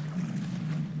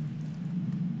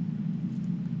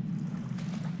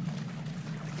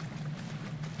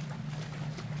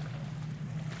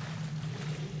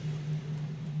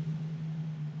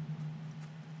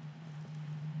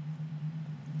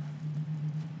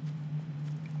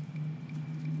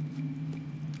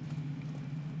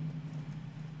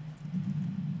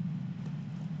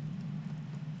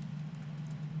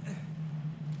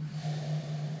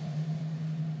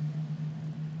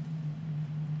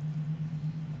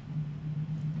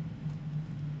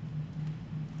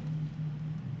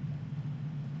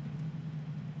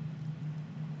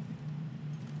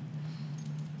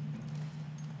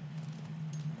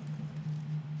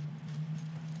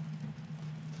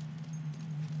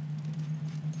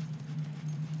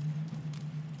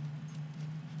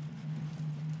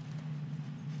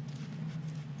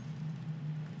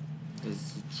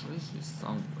 There's a treasure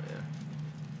somewhere.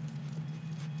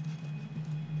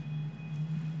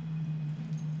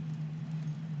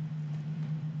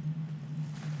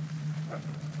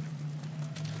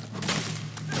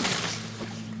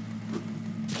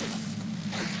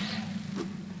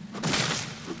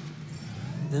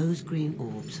 Those green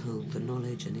orbs hold the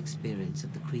knowledge and experience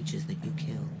of the creatures that you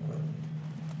kill.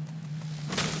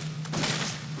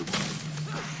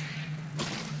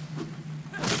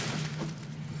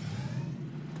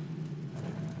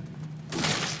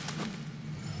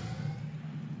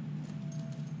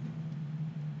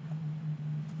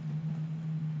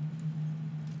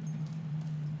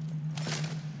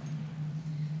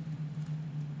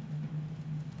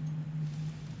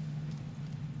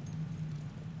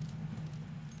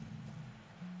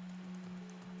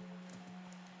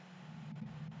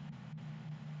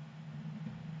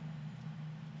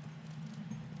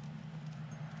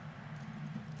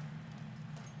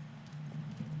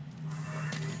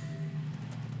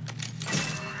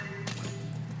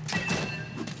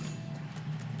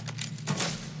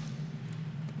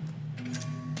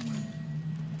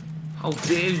 How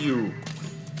dare you!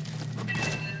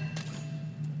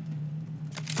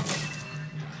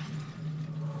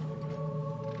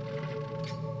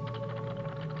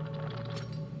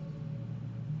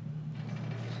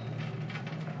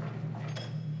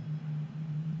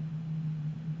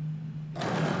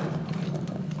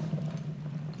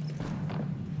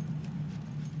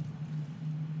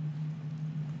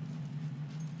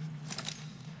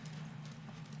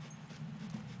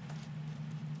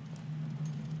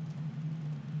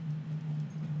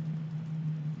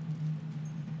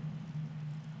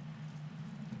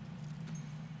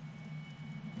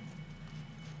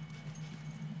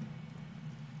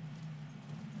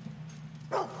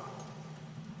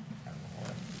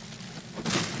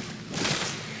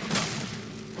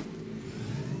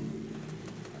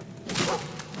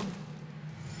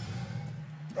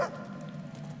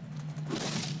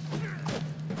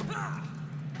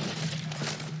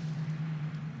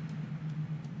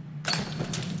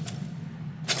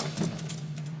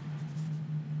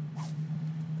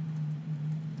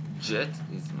 Jet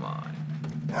is mine.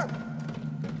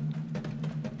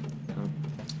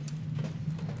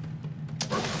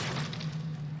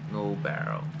 No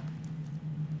barrel.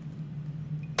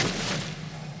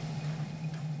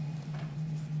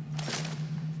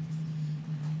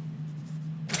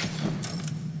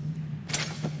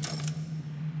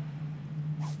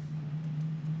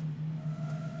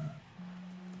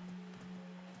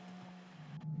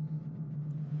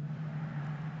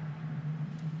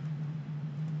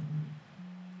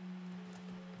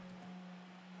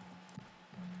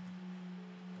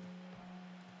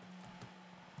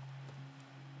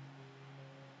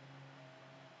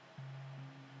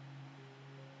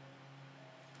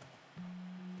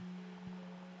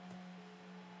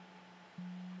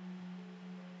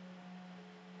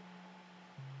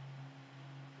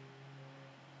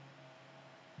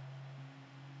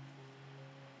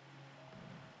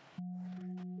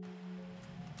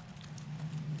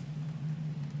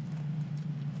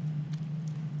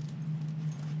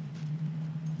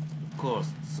 Of course,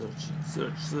 search.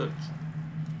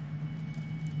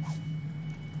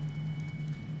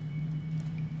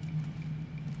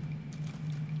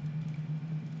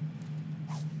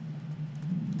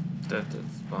 That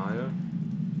expire.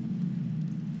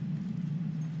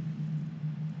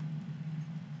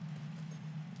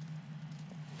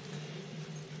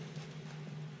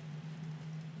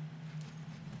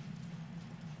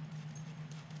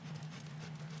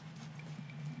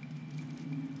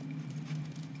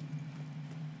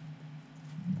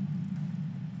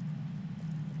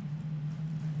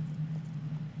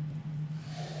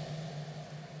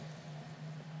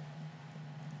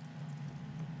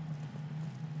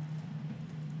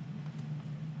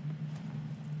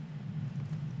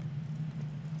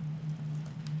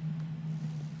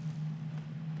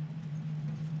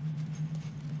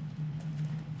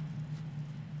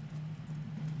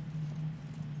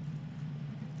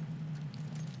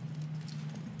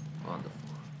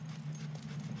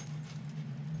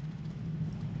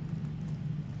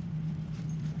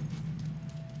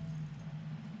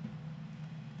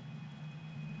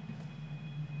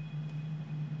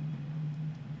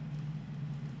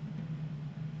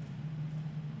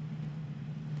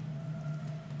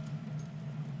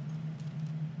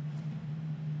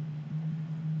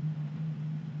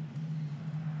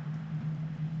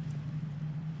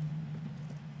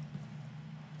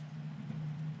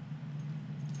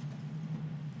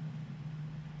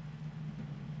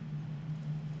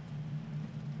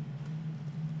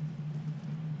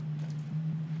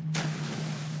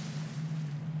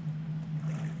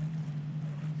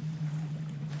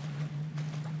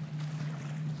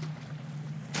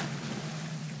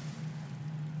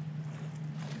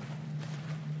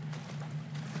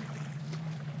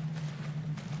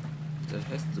 There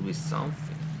has to be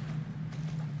something.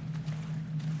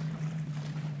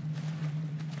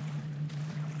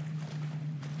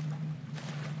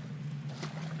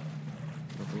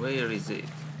 But where is it?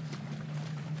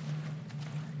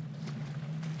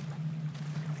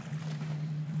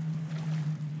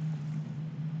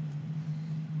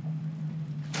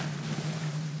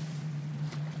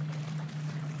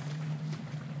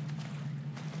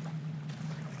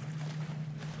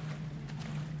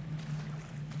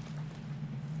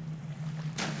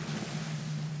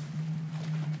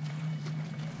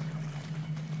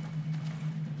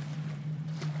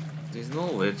 There's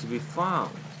nowhere to be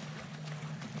found.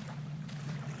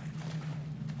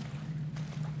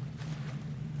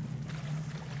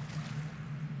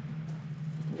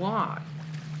 Why?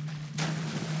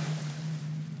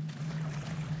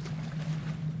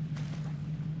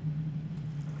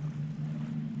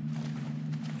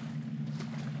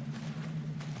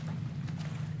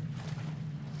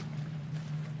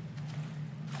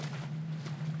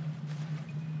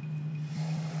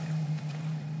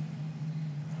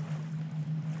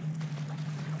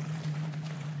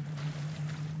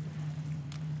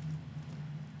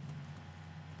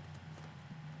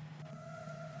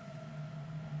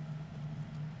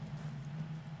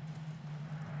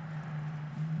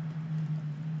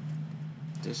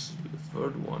 There should be a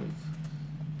third one.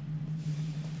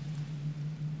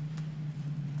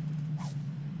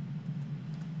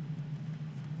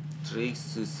 Drake's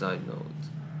suicide note.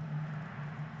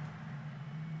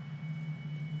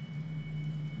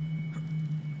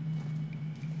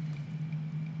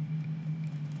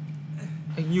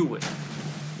 I knew it.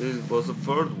 This was the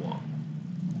third one.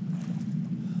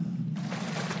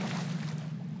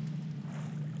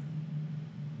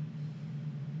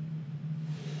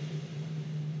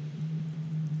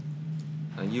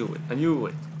 I knew it. I knew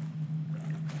it.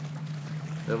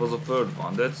 There was a third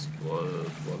one. That's what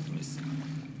was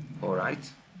missing. All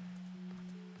right.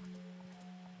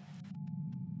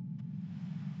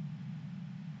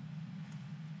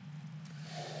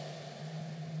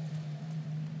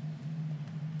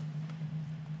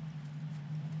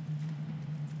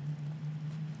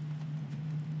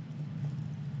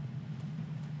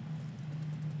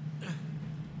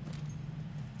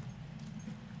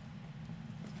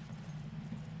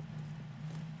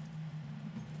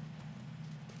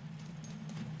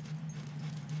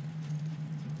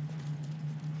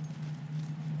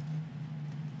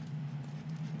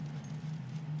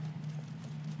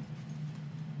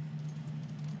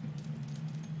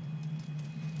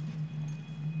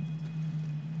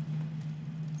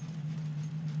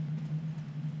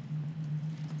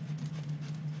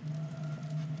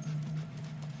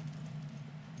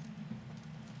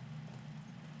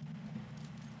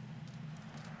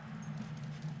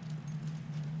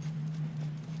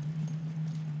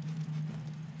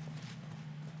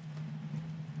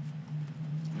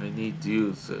 I need to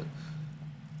use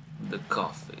the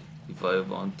coffee if I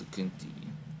want to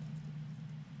continue.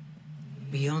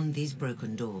 Beyond these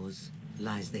broken doors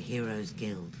lies the Heroes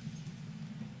Guild.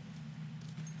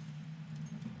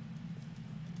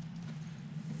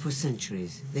 For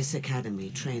centuries, this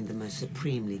academy trained the most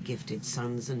supremely gifted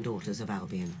sons and daughters of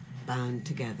Albion, bound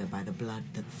together by the blood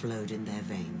that flowed in their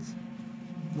veins.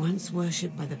 Once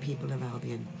worshipped by the people of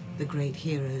Albion, the great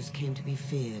heroes came to be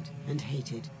feared and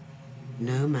hated.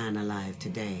 No man alive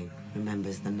today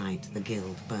remembers the night the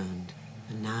guild burned,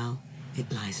 and now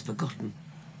it lies forgotten.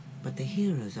 But the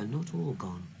heroes are not all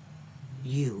gone.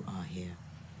 You are here,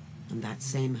 and that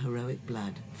same heroic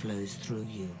blood flows through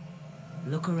you.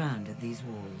 Look around at these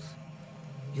walls.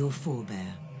 Your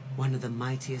forebear, one of the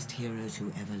mightiest heroes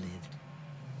who ever lived.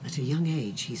 At a young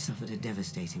age, he suffered a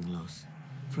devastating loss,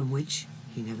 from which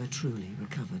he never truly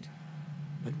recovered.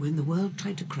 But when the world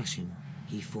tried to crush him,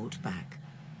 he fought back.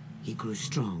 He grew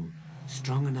strong,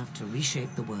 strong enough to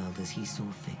reshape the world as he saw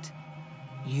fit.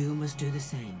 You must do the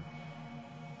same.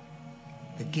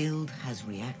 The guild has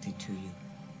reacted to you.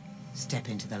 Step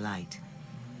into the light.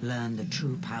 Learn the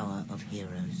true power of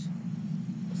heroes.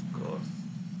 Of course.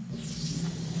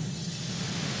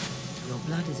 Your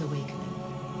blood is awakening.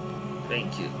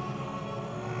 Thank you.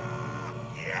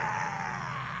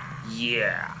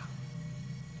 Yeah.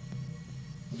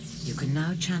 You can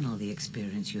now channel the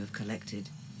experience you have collected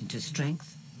into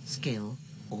strength, skill,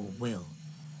 or will.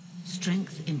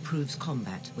 Strength improves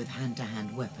combat with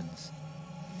hand-to-hand weapons.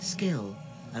 Skill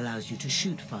allows you to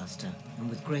shoot faster and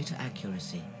with greater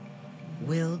accuracy.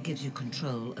 Will gives you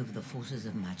control over the forces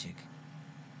of magic.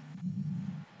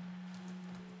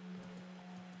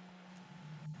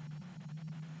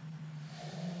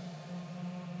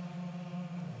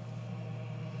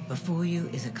 Before you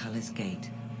is a colorless gate.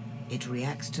 It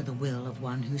reacts to the will of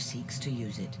one who seeks to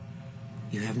use it.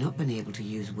 You have not been able to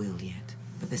use will yet,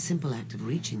 but the simple act of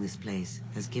reaching this place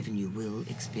has given you will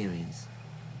experience.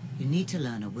 You need to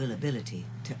learn a will ability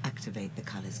to activate the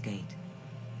Color's Gate.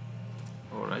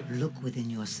 All right. Look within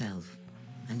yourself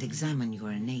and examine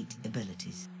your innate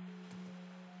abilities.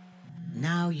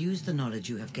 Now use the knowledge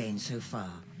you have gained so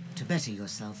far to better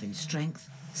yourself in strength,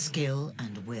 skill,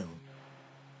 and will.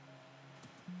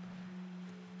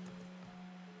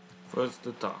 First,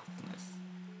 the darkness.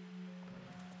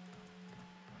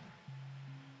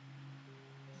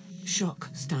 Shock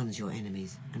stuns your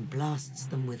enemies and blasts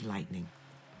them with lightning.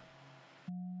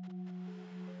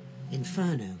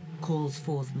 Inferno calls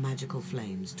forth magical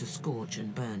flames to scorch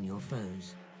and burn your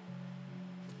foes.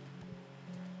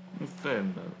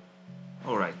 Inferno.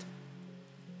 Alright.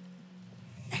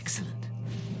 Excellent.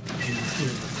 You feel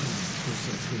the power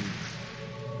coursing through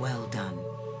you. Well done.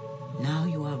 Now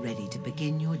you are ready to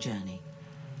begin your journey.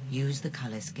 Use the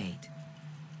Color's Gate.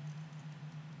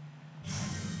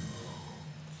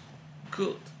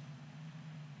 Good.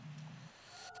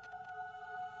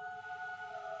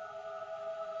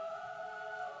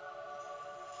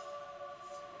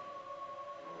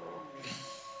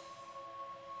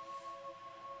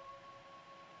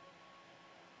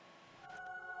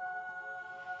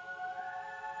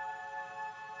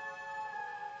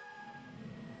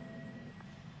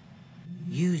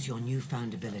 Use your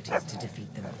newfound abilities to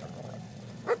defeat them.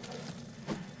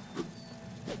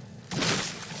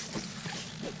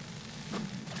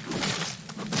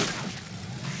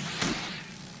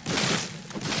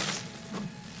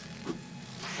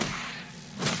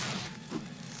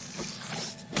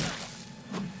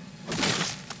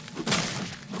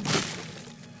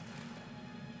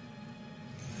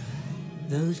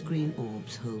 Those green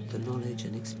orbs hold the knowledge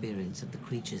and experience of the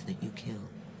creatures that you kill.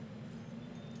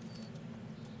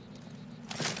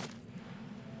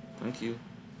 Thank you.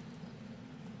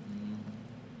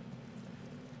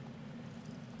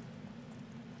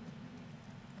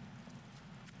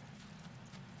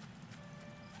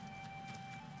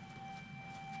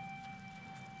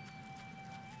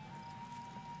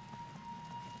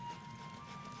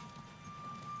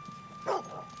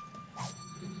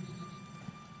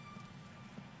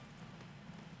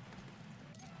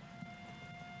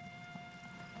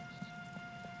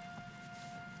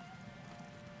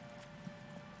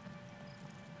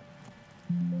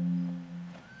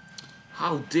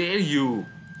 How dare you!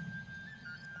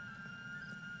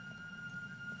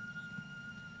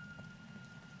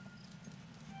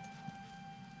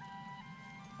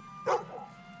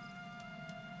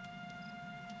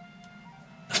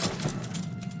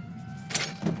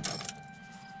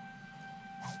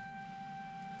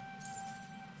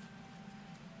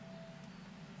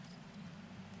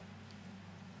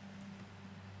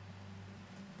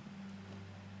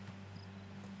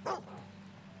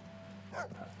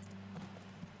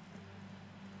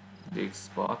 Big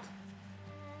spot.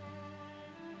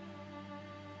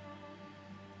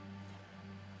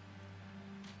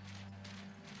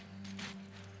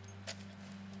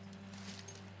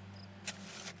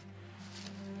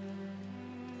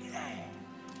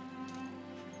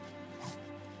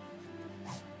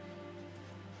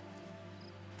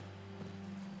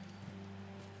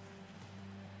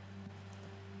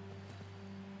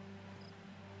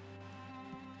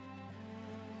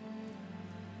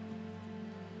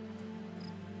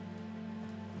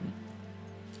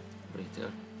 Right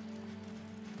there.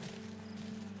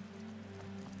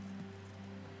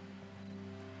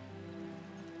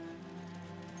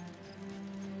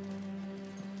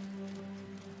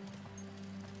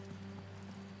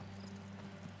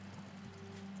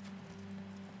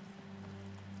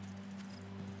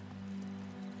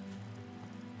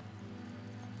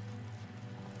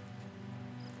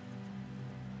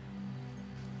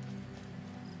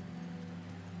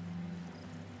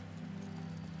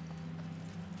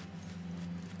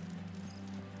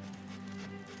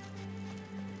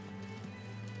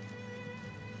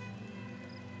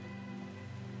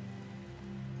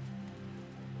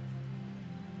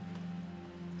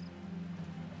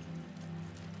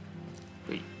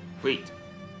 Wait.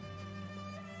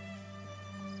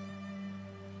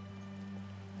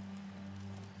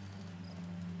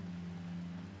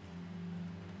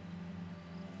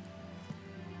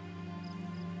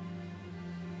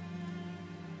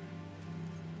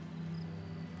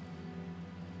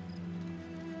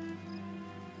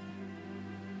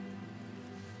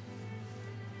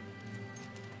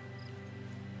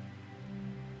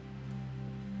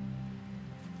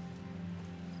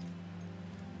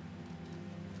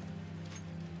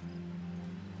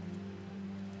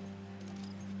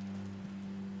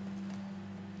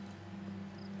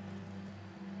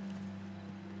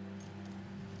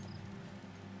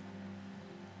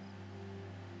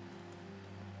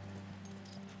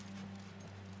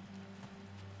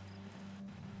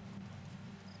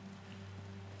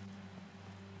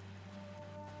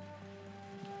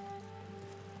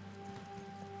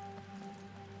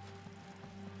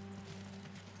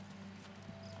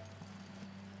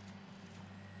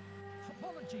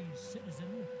 Apologies, citizen.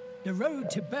 The road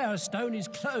to Bowerstone is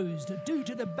closed due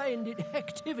to the bandit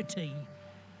activity.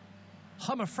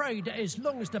 I'm afraid that as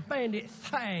long as the bandit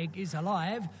Thag is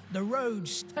alive, the road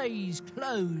stays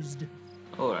closed.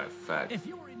 Alright, Thag. If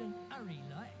you're in an hurry,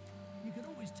 like, you can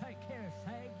always take care of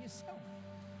Thag yourself.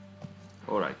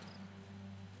 Alright.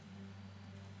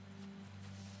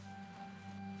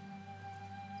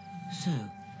 So,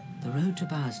 the road to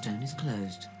Bowerstone is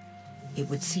closed. It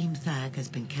would seem Thag has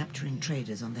been capturing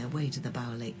traders on their way to the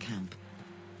Bower Lake camp.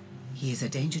 He is a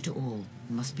danger to all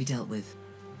and must be dealt with.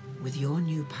 With your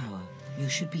new power, you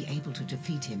should be able to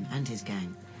defeat him and his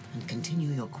gang and continue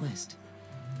your quest.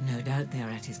 No doubt they are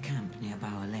at his camp near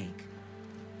Bower Lake.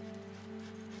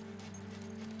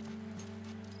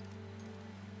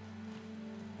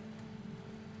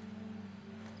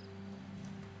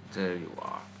 There you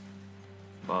are.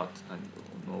 But I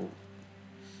don't know.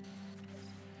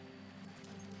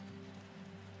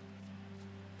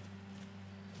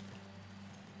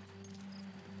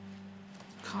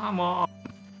 Come on.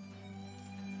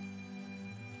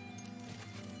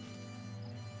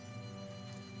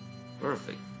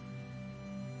 Perfect.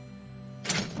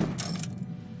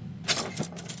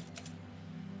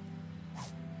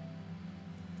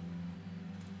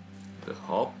 The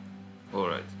hop?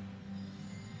 Alright.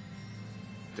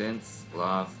 Dense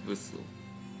laugh whistle.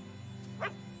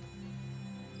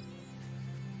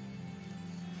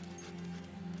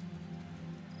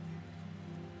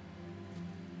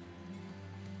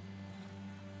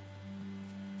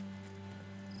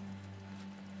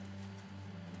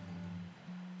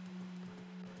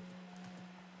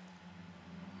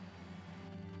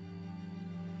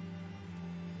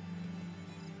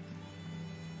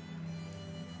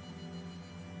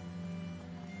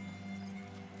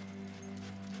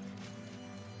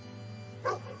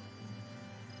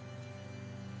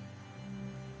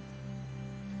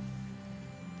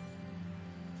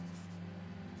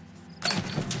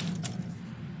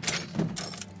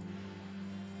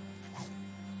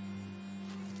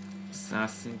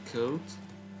 Assassin coat.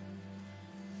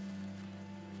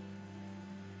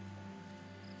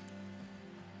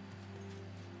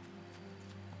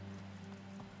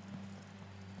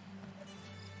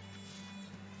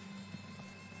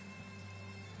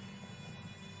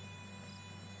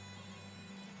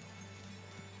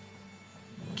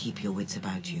 Keep your wits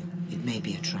about you. It may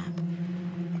be a trap.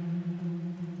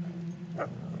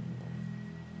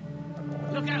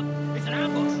 Look out! It's an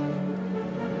ambush!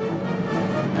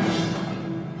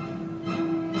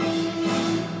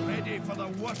 Ready for the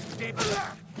worst day.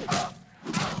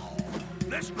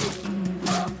 Let's go.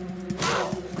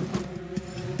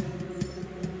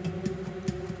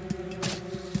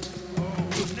 Oh,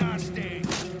 nasty.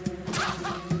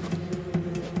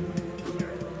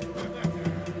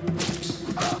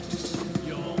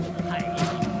 You'll pay,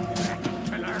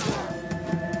 killer.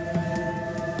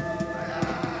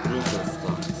 Ruthless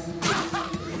Stars.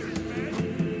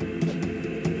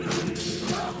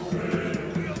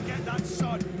 We'll get that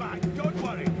sword back, don't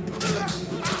worry.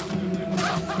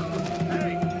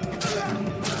 Hey!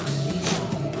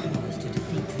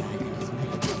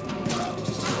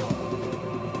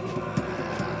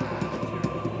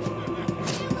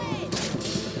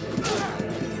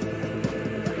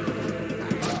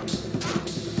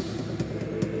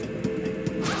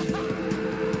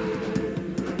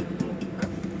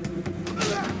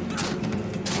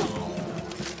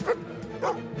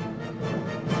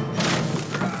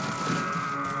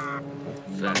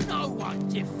 No one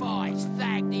defies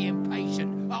Thag the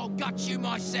Impatient. I'll gut you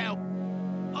myself.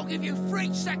 I'll give you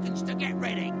 3 seconds to get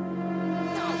ready.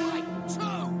 No, wait, 2.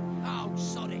 Oh,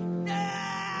 sorry.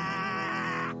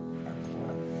 Ah!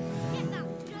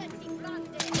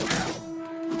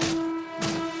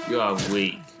 You are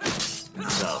weak.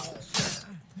 So.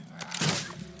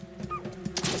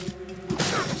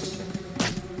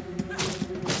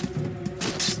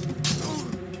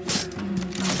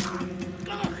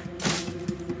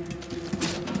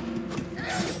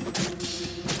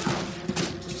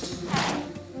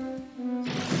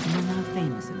 You're now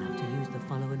famous enough to use the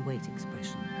follow and wait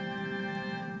expression.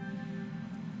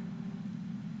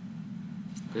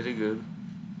 Very good.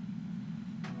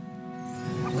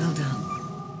 Well done.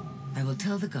 I will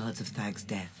tell the guards of Thag's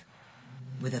death.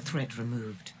 With a threat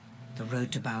removed, the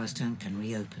road to Bowerstone can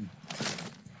reopen.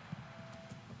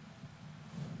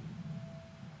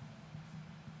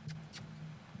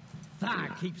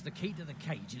 Thag keeps the key to the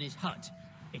cage in his hut.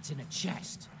 It's in a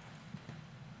chest.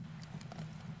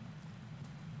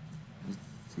 Let's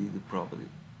see the property.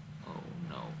 Oh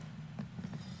no.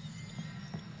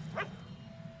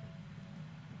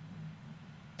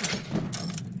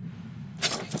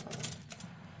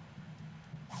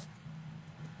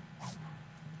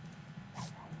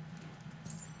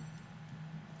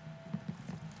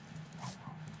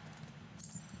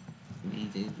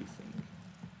 need everything.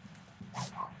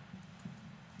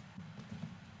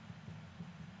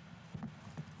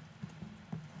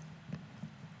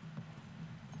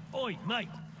 Oi, mate!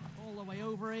 All the way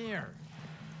over here.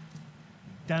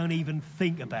 Don't even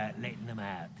think about letting them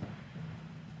out.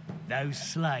 Those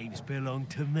slaves belong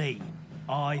to me.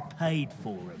 I paid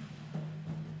for them.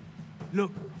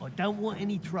 Look, I don't want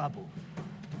any trouble.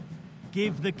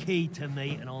 Give the key to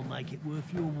me and I'll make it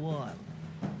worth your while.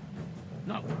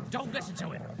 No, don't listen to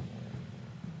him.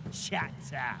 Shut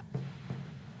up.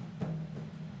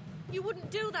 You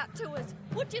wouldn't do that to us,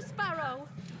 would you, Sparrow?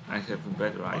 I have a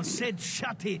better idea. I said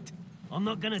shut it. I'm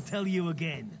not gonna tell you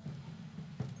again.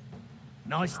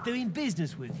 Nice doing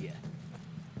business with you.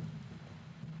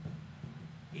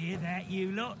 Hear that,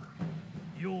 you lot?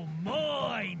 You're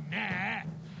mine now.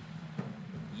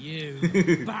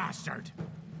 You bastard.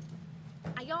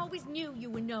 I always knew you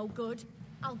were no good.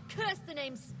 I'll curse the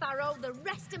name Sparrow the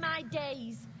rest of my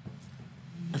days.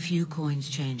 A few coins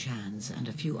change hands, and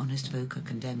a few honest folk are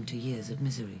condemned to years of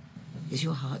misery. Is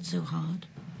your heart so hard?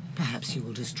 Perhaps you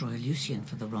will destroy Lucien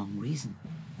for the wrong reason,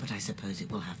 but I suppose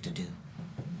it will have to do.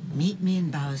 Meet me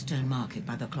in Bowerstone Market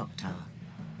by the clock tower.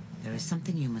 There is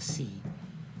something you must see.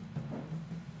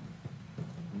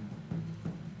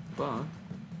 But...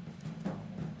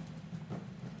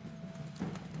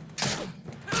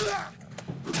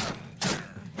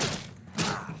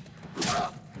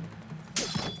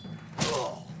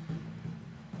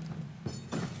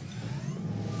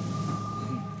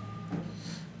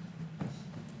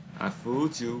 I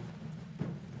fooled you.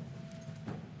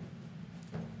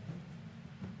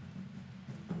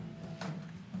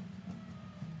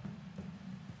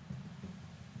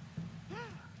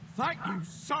 Thank you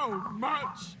so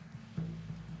much.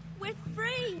 We're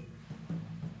free.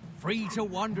 Free to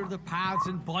wander the paths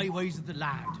and byways of the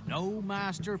land. No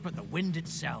master but the wind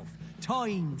itself.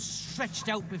 Time stretched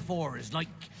out before us like...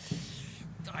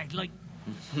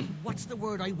 What's the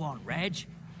word I want, Reg?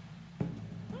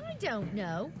 I don't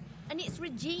know. And it's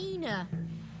Regina.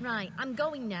 Right, I'm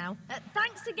going now.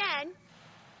 Thanks again.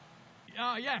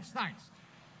 Yes, thanks.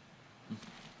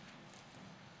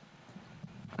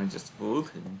 I just fooled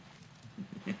him.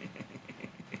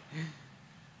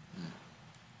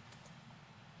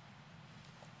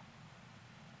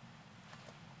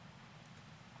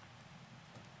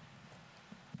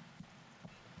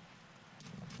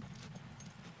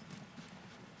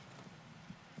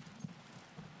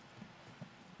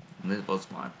 That was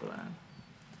my plan.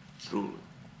 Truly.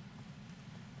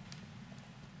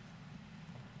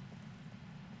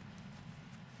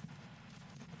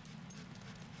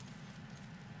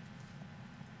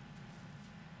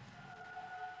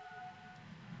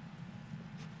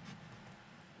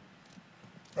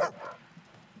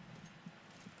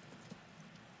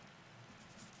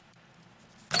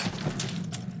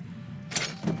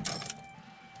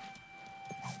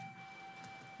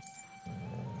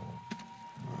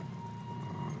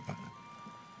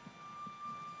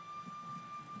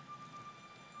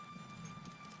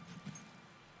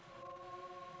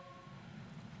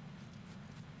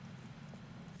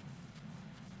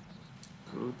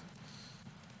 Good.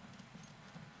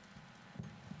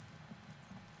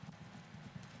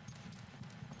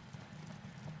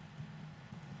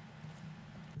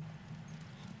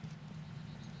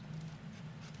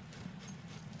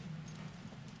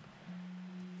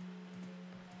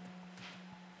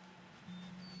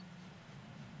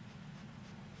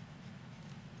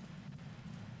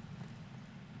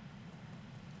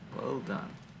 Well done.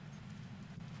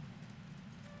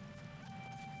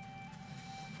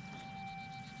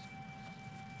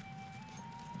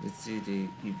 Let's see if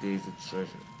there is a treasure.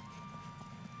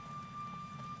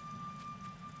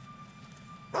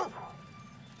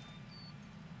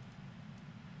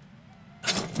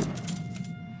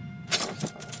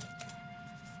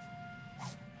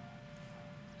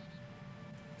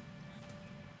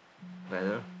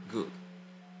 Better? Good.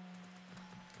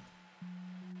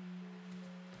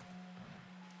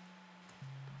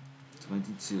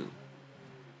 $22.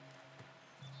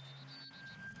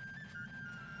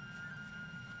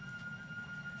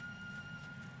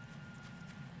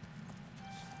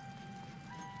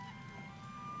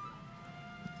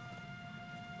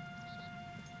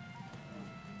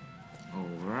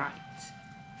 Alright.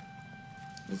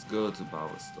 Let's go to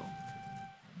Bowerstone.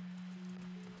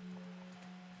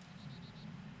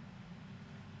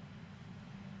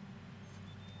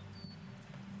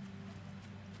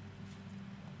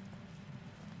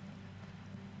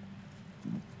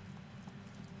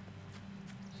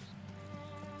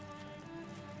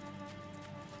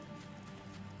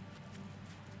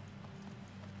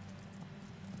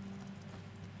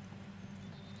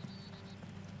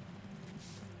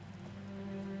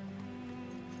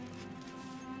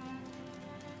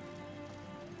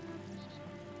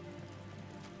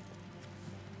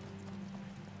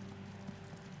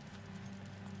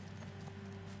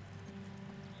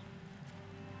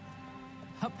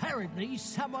 Apparently,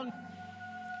 someone...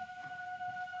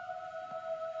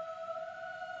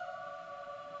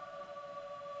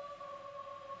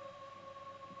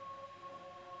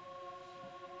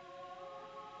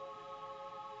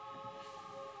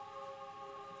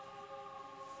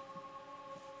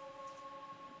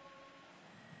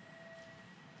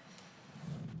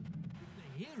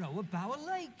 the hero of Bower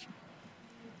Lake.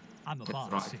 I'm a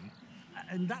bard, right. see?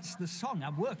 And that's the song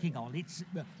I'm working on. It's,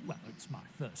 well, it's my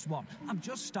first one. I'm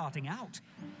just starting out.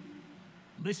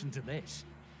 Listen to this.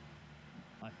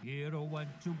 A hero went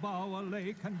to Bower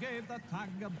Lake and gave the thag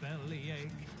a bellyache.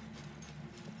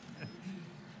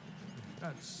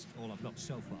 That's all I've got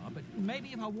so far, but maybe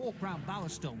if I walk round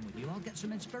Bowerstone with you, I'll get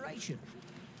some inspiration.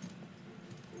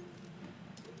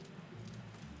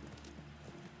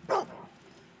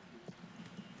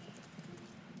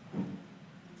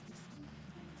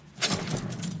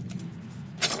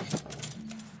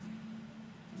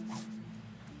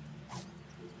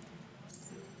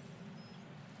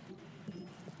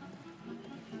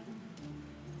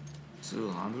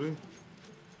 $200.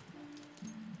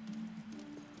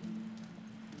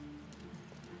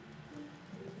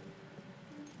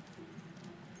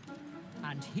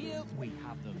 And here we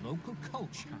have the local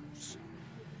coach house.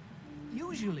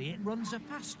 Usually it runs a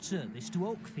fast service to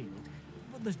Oakfield,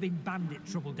 but there's been bandit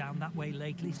trouble down that way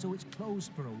lately, so it's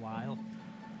closed for a while.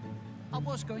 I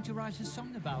was going to write a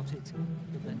song about it,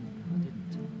 but then I didn't.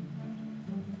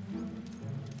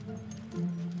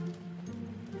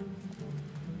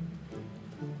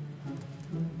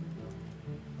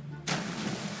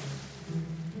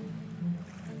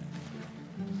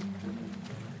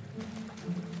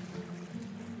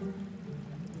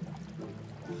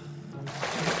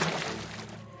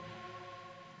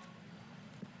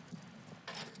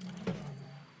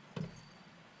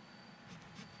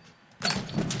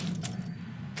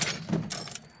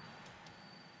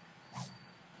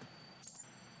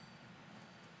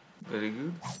 Very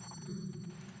good.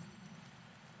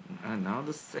 And now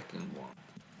the second one.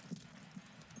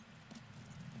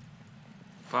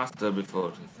 Faster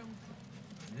before.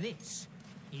 This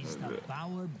is the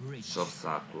Bower Bridge. Shop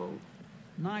Sacklow.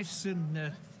 Nice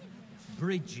and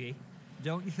bridgy,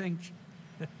 don't you think?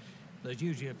 There's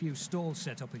usually a few stalls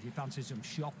set up if you fancy some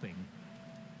shopping.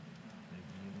 The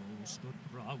hero stood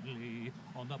proudly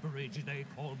on the bridge they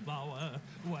called Bower,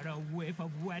 where a whiff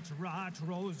of wet rat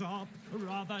rose up,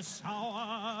 rather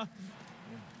sour.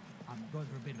 I'm going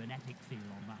for a bit of an epic feel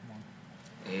on that one.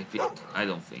 Epic? I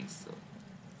don't think so.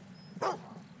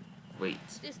 Wait.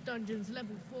 This dungeon's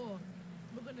level 4.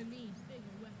 We're gonna need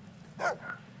bigger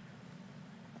weapons.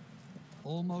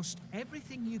 Almost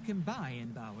everything you can buy in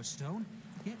Bowerstone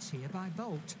gets here by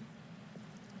boat.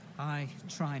 I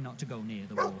try not to go near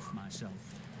the wharf myself.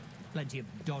 Plenty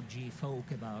of dodgy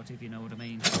folk about, if you know what I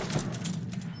mean.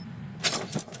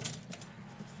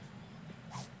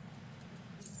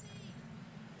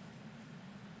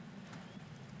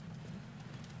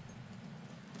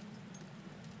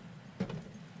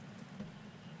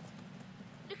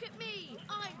 Look at me!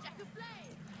 I'm Jack of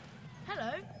Flame!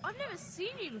 Hello, I've never seen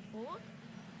you before.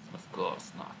 Of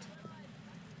course not.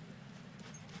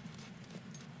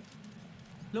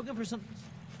 Looking for some...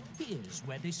 Here's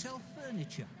where they sell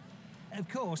furniture. Of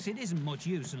course, it isn't much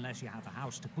use unless you have a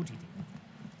house to put it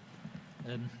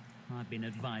in. I've been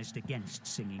advised against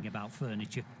singing about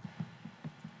furniture.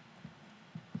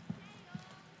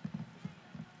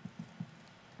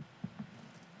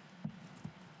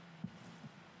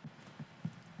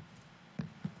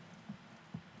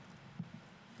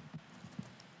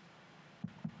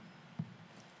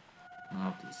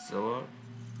 Now to the cellar.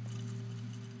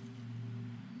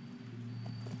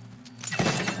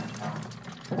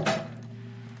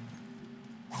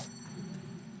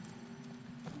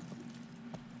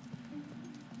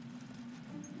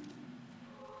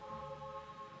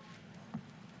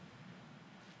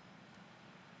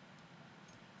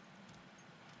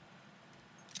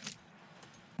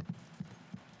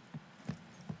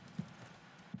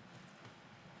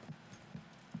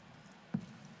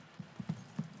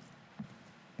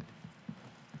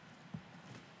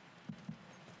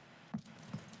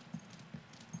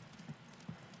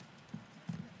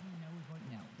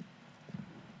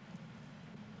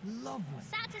 Lovely.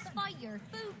 Satisfy your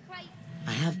food crave.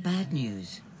 I have bad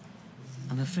news.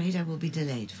 I'm afraid I will be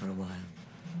delayed for a while.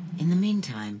 In the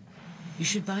meantime, you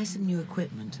should buy some new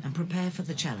equipment and prepare for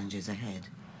the challenges ahead.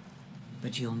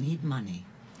 But you'll need money.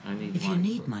 If you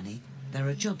need money, there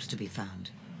are jobs to be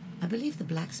found. I believe the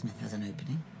blacksmith has an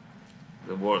opening.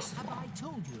 The worst Have one. I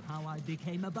told you how I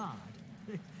became a bard?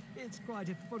 It's quite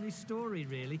a funny story,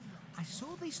 really. I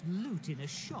saw this loot in a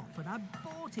shop and I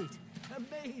bought it.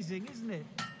 Amazing, isn't it?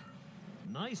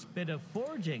 Nice bit of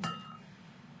forging.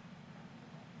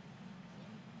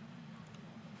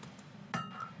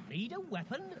 Need a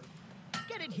weapon?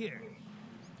 Get it here.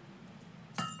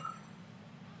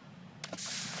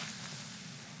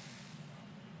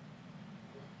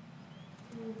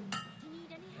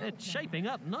 It's shaping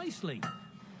up nicely.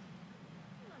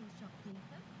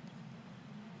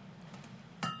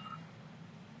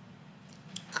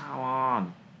 Come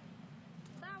on.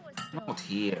 Not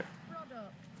here.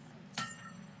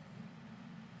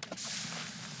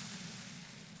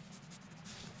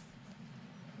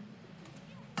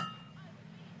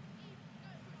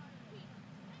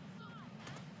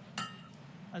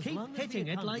 As Keep long as hitting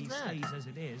the it like economy that. stays as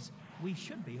it is, we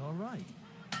should be all right.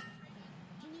 Do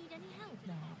you need any help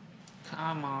there?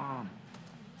 Come on.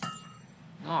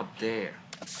 Not there.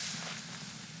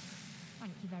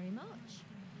 Thank you very much.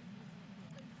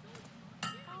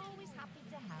 Always happy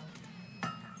to help.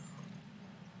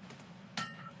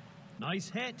 Nice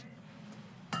hit.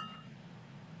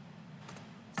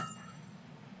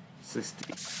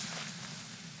 60.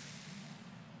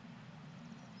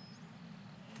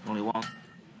 Only one.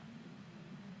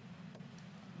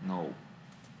 No.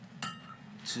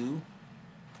 2.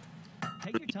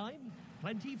 Take your time.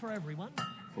 Plenty for everyone.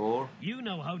 4. You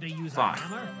know how to use a 5.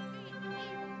 hammer.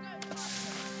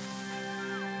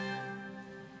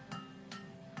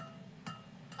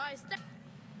 I stand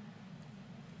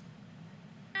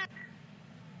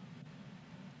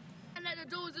at the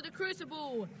doors of the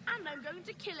crucible, and I'm going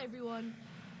to kill everyone.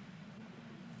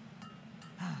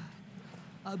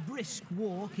 A brisk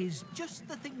walk is just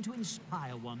the thing to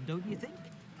inspire one, don't you think?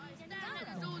 I stand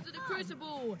at the doors of the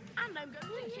crucible, and I'm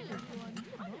going to kill everyone.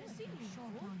 I don't see you,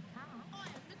 Sean. I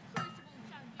am the crucible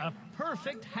champion. A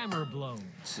perfect hammer blow.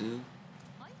 2.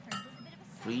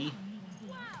 3.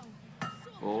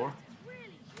 4. Really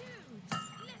huge.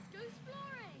 Let's go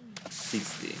exploring.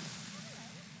 16.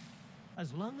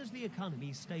 As long as the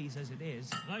economy stays as it is,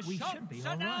 The we shops should be are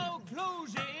all right. now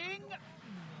closing.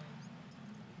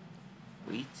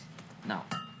 Wait. Now.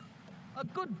 A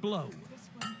good blow.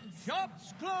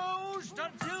 Shops closed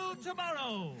until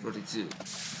tomorrow. 42.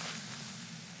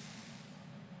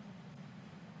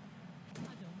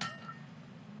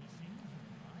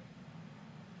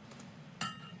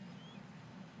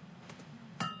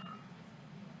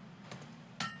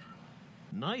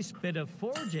 Nice bit of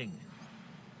forging.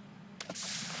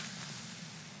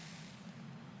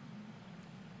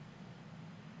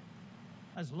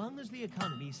 As long as the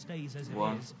economy stays as it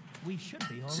 1, is, we should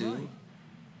be all 2, right.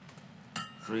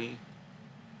 3,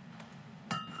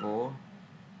 4,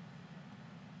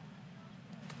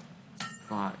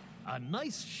 5. A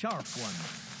nice sharp one.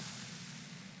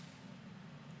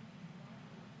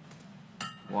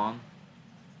 1.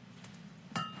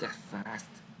 That fast.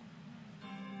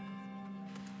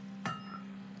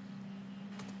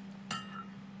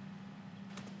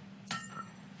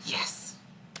 Yes.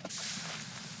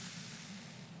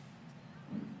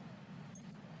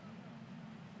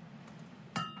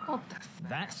 Not that fast.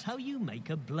 That's how you make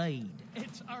a blade.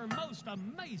 It's our most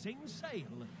amazing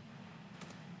sale.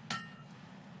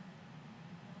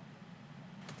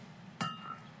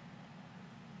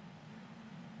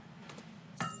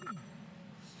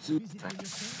 Too Visit for fast.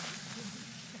 yourself?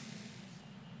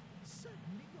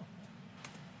 Certainly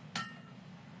not.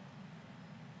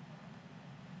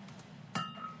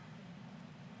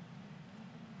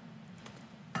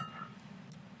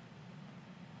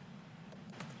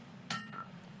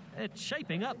 It's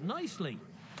shaping up nicely.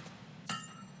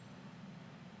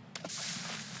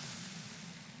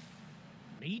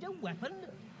 Need a weapon?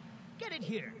 Get it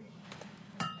here.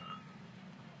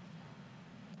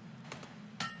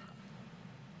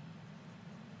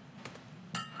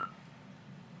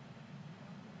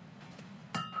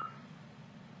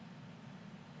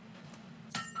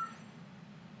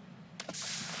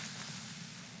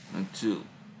 And 2.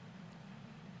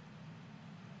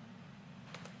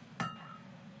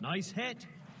 Nice hit.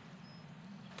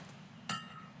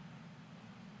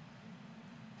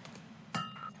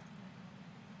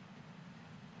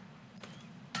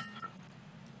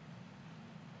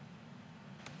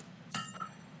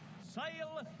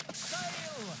 Sail!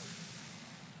 Sail!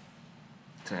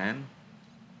 10.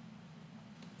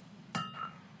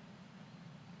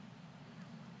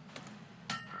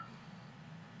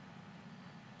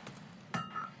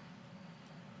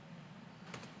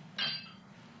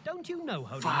 Don't you know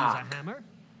how to use Fuck. a hammer?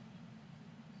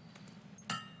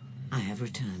 I have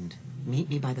returned. Meet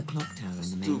me by the clock tower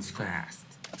in the Too main square. fast.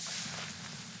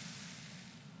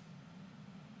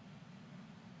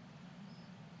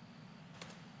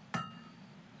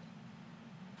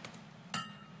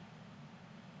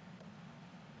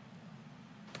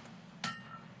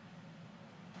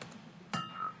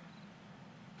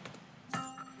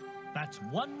 That's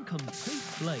one complete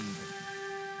blade.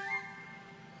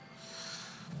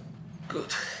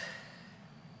 Good.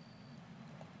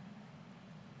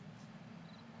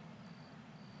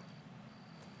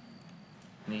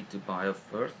 Need to buy a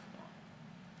first.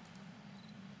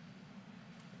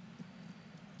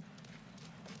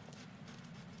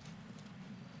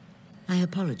 I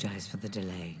apologize for the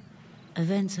delay.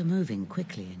 Events are moving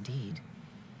quickly indeed.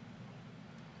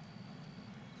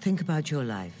 Think about your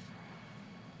life.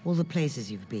 All the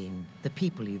places you've been, the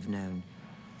people you've known,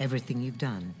 everything you've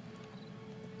done.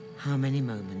 How many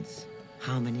moments,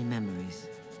 how many memories.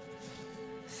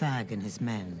 Thag and his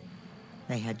men,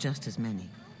 they had just as many.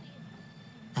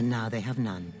 And now they have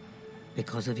none,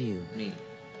 because of you. Me.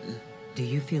 Do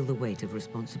you feel the weight of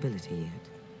responsibility yet?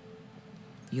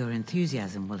 Your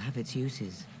enthusiasm will have its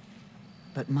uses,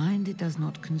 but mind it does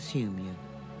not consume you.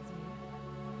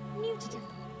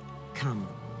 Come.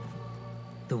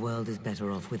 The world is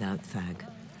better off without Thag,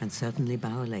 and certainly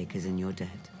Bower Lake is in your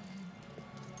debt.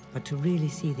 But to really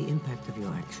see the impact of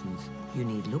your actions, you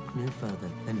need look no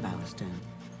further than Bowerstone.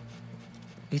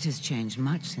 It has changed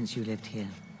much since you lived here,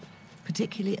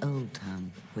 particularly Old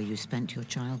Town, where you spent your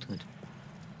childhood.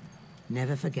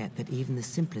 Never forget that even the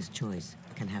simplest choice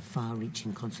can have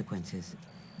far-reaching consequences.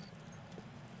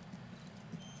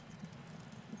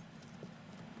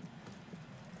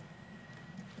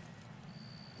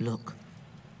 Look.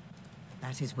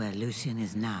 That is where Lucian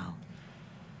is now.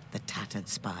 The tattered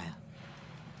spire.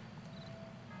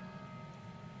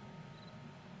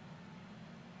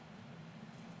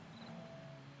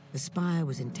 The spire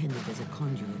was intended as a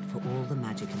conduit for all the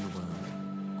magic in the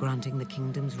world, granting the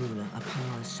kingdom's ruler a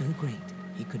power so great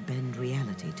he could bend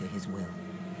reality to his will.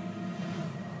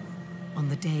 On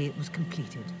the day it was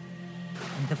completed,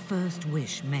 and the first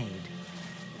wish made,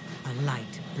 a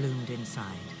light bloomed inside,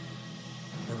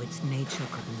 though its nature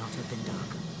could not have been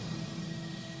darker.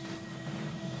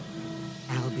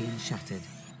 Albion shattered.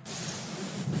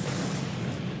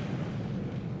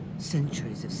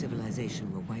 Centuries of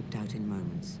civilization were wiped out in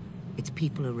moments, its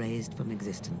people erased from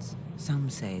existence. Some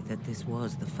say that this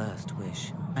was the first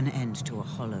wish, an end to a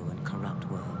hollow and corrupt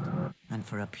world, and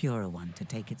for a purer one to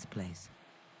take its place.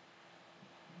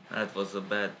 That was a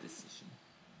bad decision.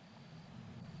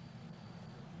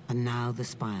 And now the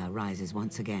spire rises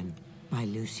once again, by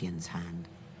Lucian's hand.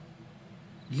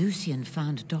 Lucian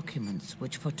found documents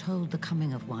which foretold the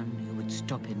coming of one who would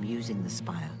stop him using the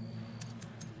spire.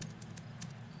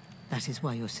 That is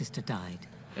why your sister died.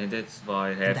 And that's why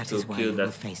I And have that to is why kill you that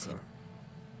will face him.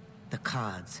 The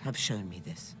cards have shown me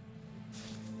this.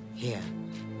 Here.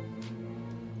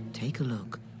 Take a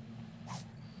look.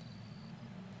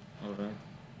 Alright.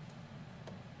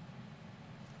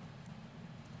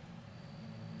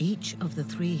 Each of the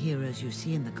 3 heroes you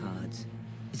see in the cards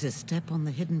is a step on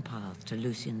the hidden path to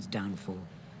Lucian's downfall.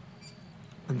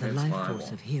 And the That's life what I force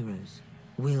want. of heroes,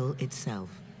 will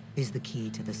itself, is the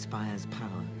key to the spire's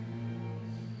power.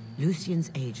 Lucian's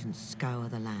agents scour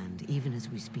the land even as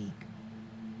we speak.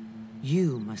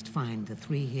 You must find the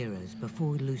 3 heroes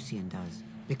before Lucian does,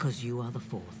 because you are the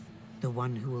 4th, the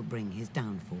one who will bring his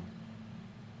downfall.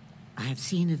 I have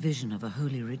seen a vision of a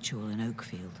holy ritual in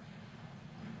Oakfield.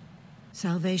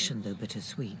 Salvation, though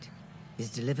bittersweet, is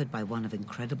delivered by one of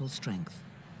incredible strength.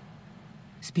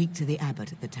 Speak to the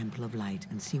abbot at the Temple of Light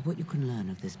and see what you can learn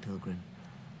of this pilgrim.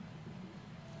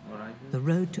 Alright. The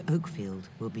road to Oakfield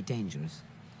will be dangerous.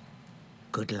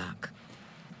 Good luck.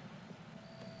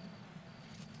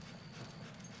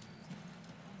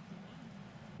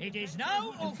 It is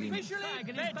now officially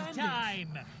bedtime.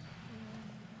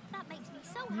 That makes me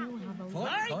so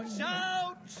happy. Lights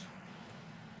out!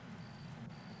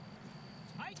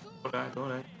 Alright,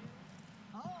 alright.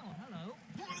 Oh, hello.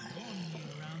 You're new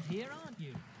around here, aren't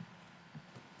you?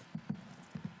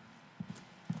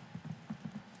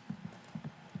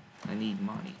 I need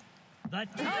money. The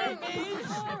time is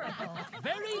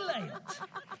very late.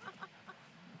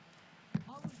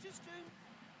 I was just doing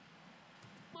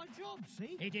my job,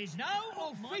 see? It is now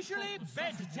officially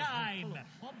bedtime.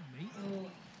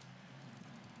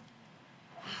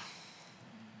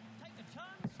 Take a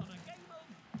chance on a game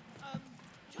of,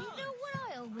 You know what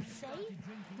I always say?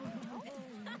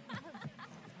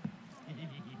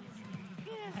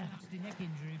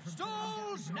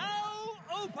 Stalls now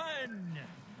open!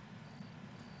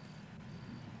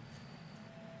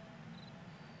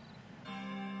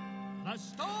 The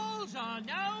stalls are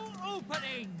now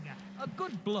opening! A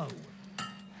good blow.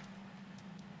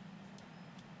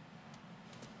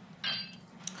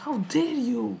 How dare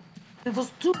you? It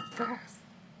was too fast.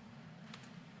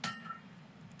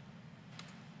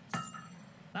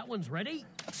 That one's ready.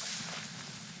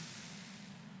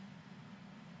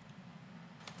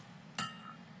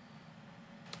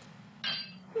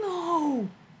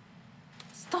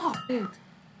 it!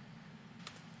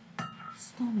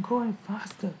 Stop going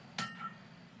faster.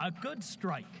 A good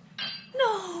strike.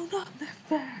 No, not that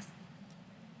fast.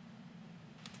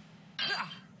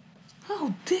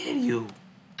 How dare you!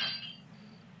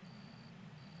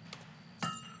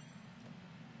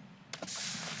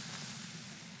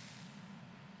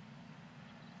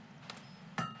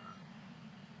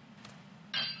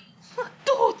 I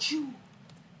told you!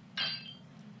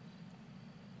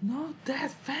 Not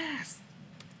that fast.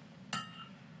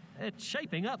 It's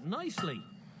shaping up nicely.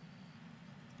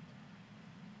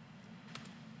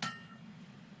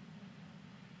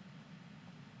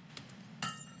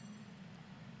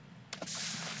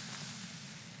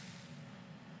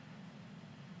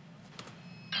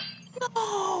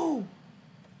 No!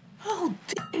 How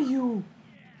dare you!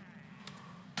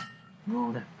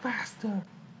 Go that faster.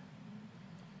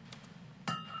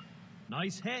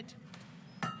 Nice hit.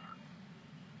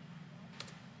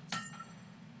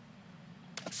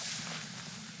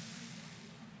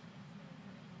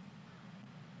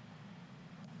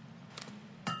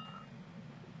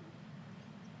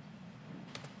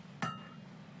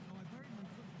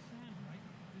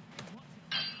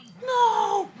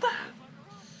 No!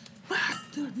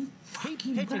 Bastard! You Keep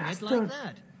fucking hitting bastard! it like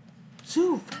that.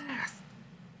 Too fast!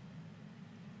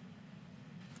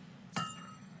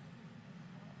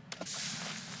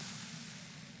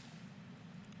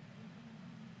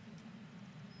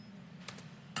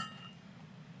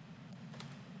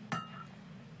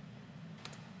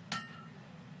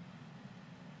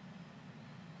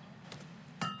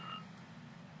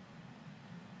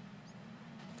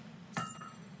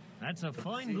 That's a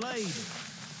fine blade.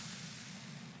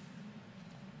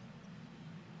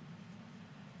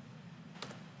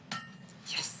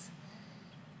 Yes.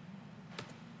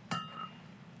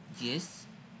 Yes.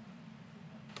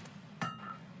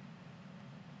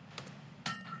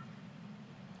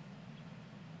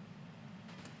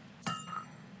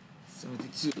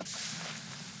 "72.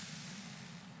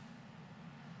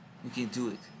 You can do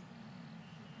it."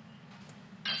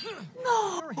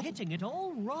 No! You're hitting it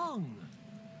all wrong.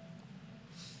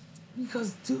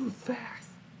 Because too fast.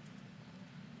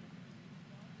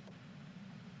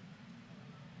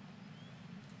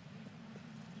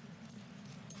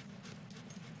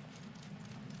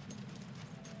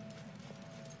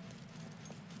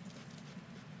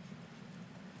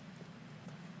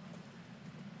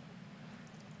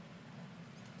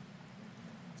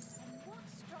 What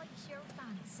strikes your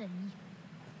fancy?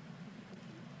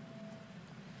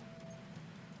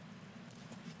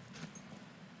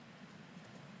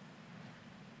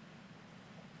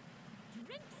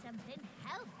 Drink something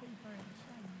healthy for a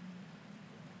change.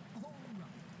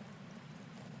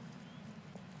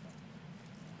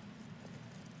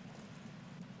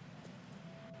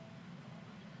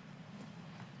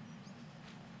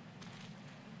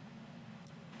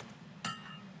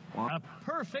 All right. A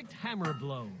perfect hammer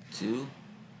blow. 2,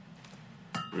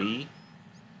 3,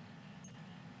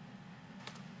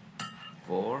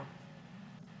 4.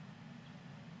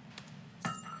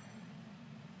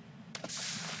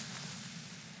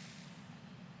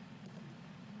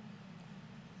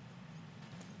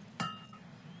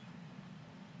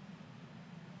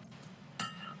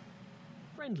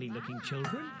 Friendly looking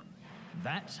children.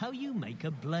 That's how you make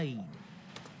a blade.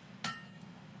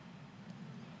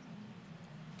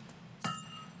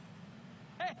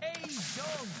 Hey,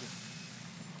 dog!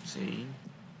 See?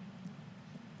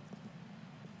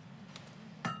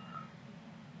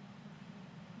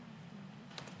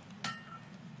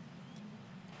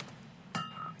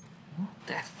 Not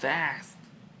that fast.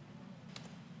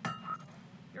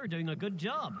 You're doing a good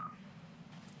job.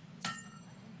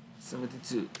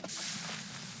 72.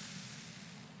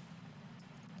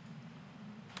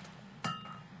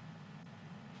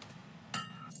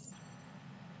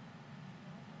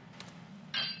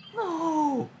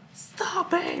 No!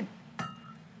 Stop it!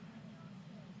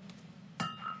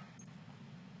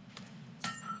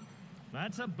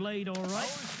 That's a blade, all right. Power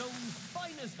Stone's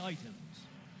finest items.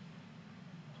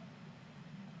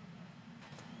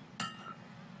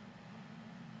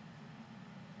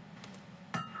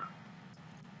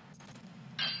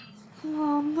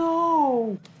 Oh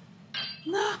no!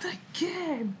 Not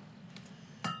again!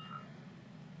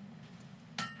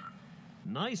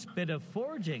 Nice bit of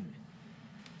forging.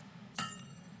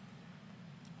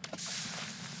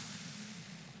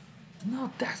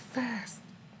 Not that fast!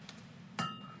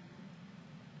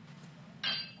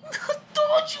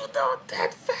 Don't you not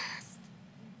that fast!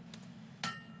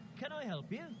 Can I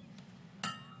help you?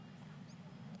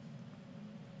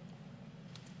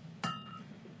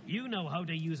 You know how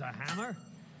to use a hammer.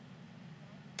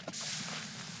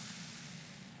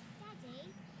 Daddy,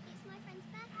 it's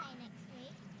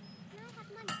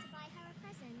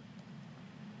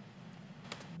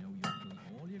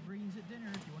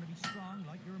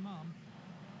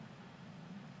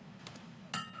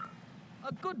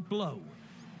A good blow.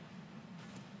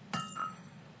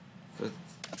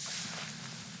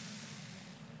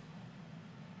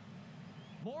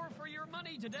 More for your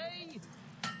money today.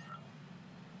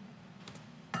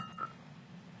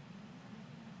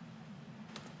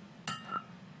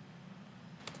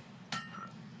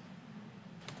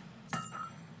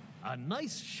 A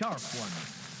nice sharp one.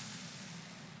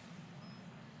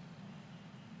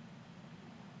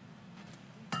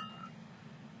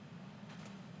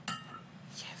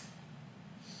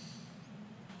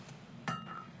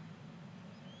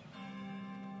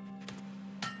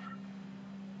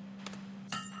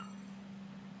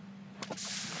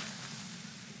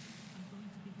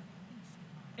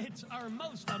 It's our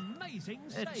most amazing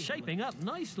sale. It's shaping up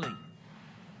nicely.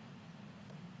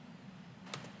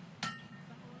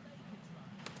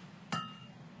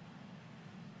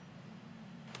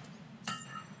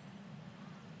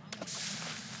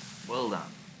 Well done.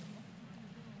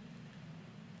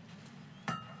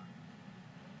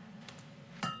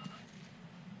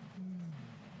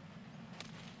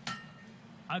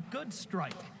 A good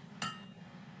strike.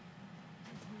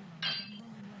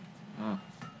 Oh,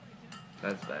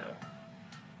 that's better.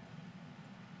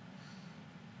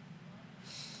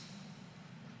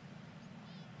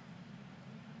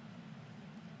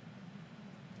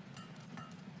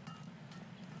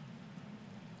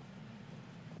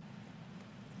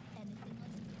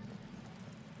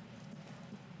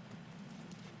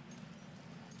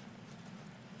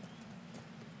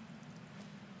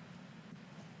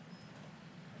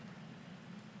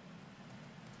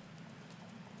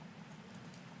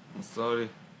 I'm sorry,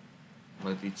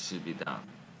 but it should be done.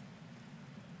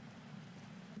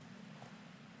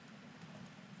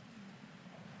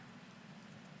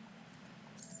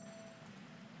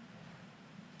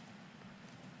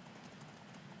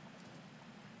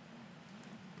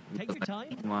 Take your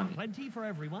time. Money. Plenty for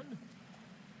everyone.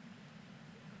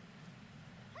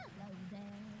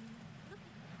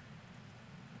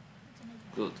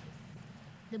 Good.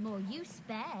 The more you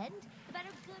spend, the better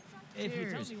goods I If you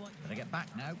tell Cheers. me what Better get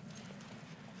back now.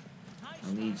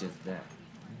 I need just that.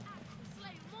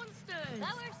 Slay monsters! Lower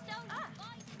stone.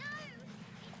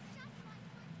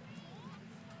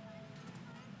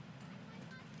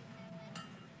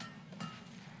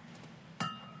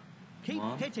 Keep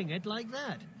hitting it like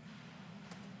that.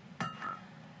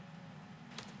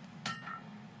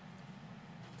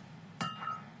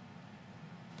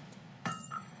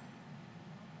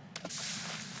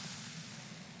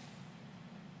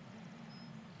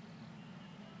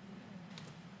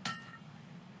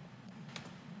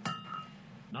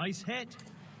 Nice hit.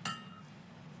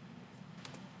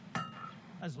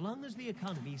 As long as the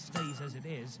economy stays as it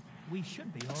is, we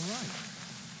should be all right.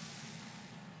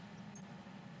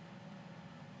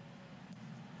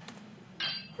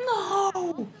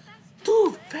 No!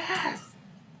 Too fast!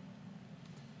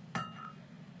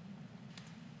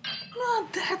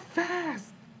 Not that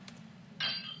fast!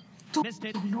 Missed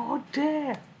it. Not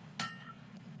there!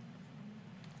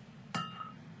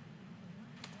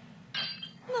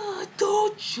 No,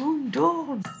 don't you,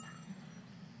 don't!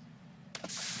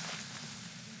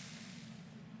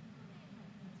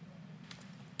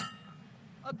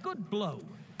 A good blow.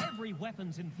 Every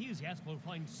weapons enthusiast will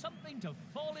find something to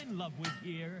fall in love with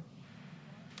here.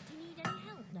 Do you need any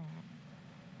help there?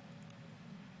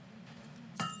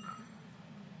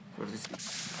 What is it?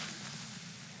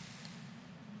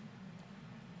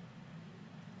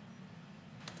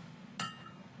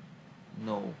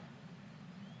 No.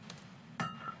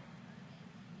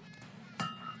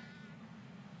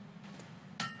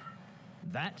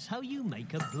 That's how you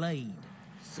make a blade.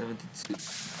 72.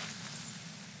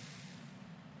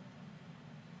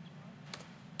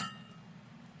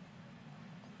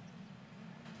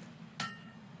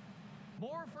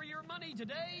 More for your money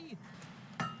today.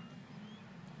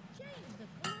 Change the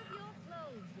color of your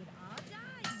clothes with our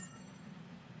dyes.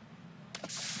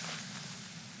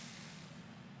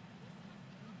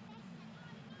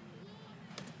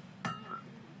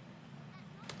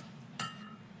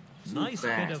 Nice bit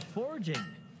fast. of forging.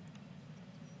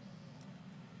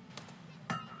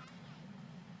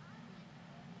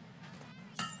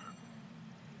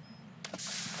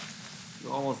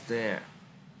 You're almost there.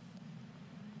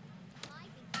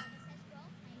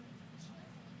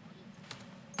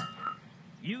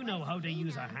 You know how to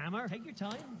use a hammer. Take your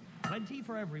time. Plenty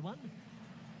for everyone.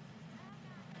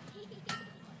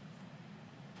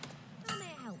 How may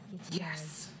I help you today?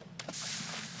 Yes!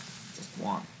 Just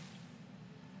one.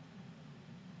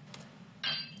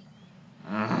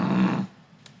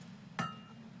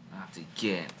 Not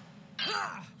again.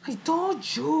 I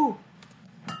told you!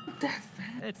 Not that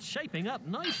fast. It's shaping up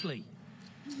nicely.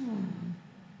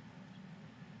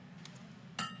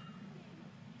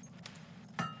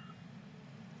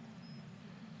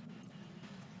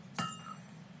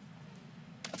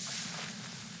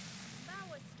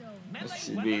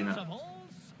 Should be enough. Always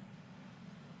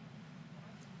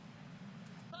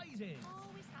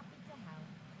happy to help.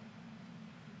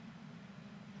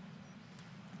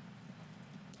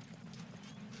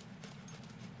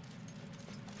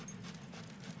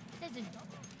 There's a dog.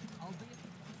 I'll be.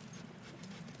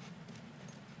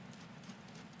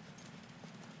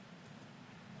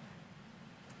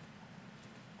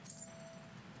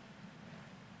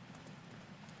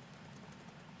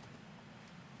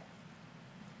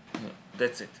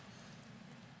 That's it.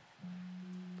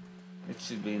 It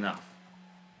should be enough.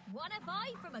 Wanna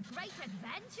buy from a great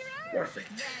adventurer? Perfect.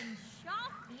 Then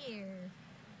shop here.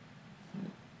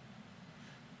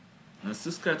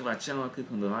 Subscribe to my channel,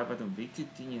 click on the like button. We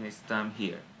continue next time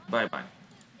here. Bye bye.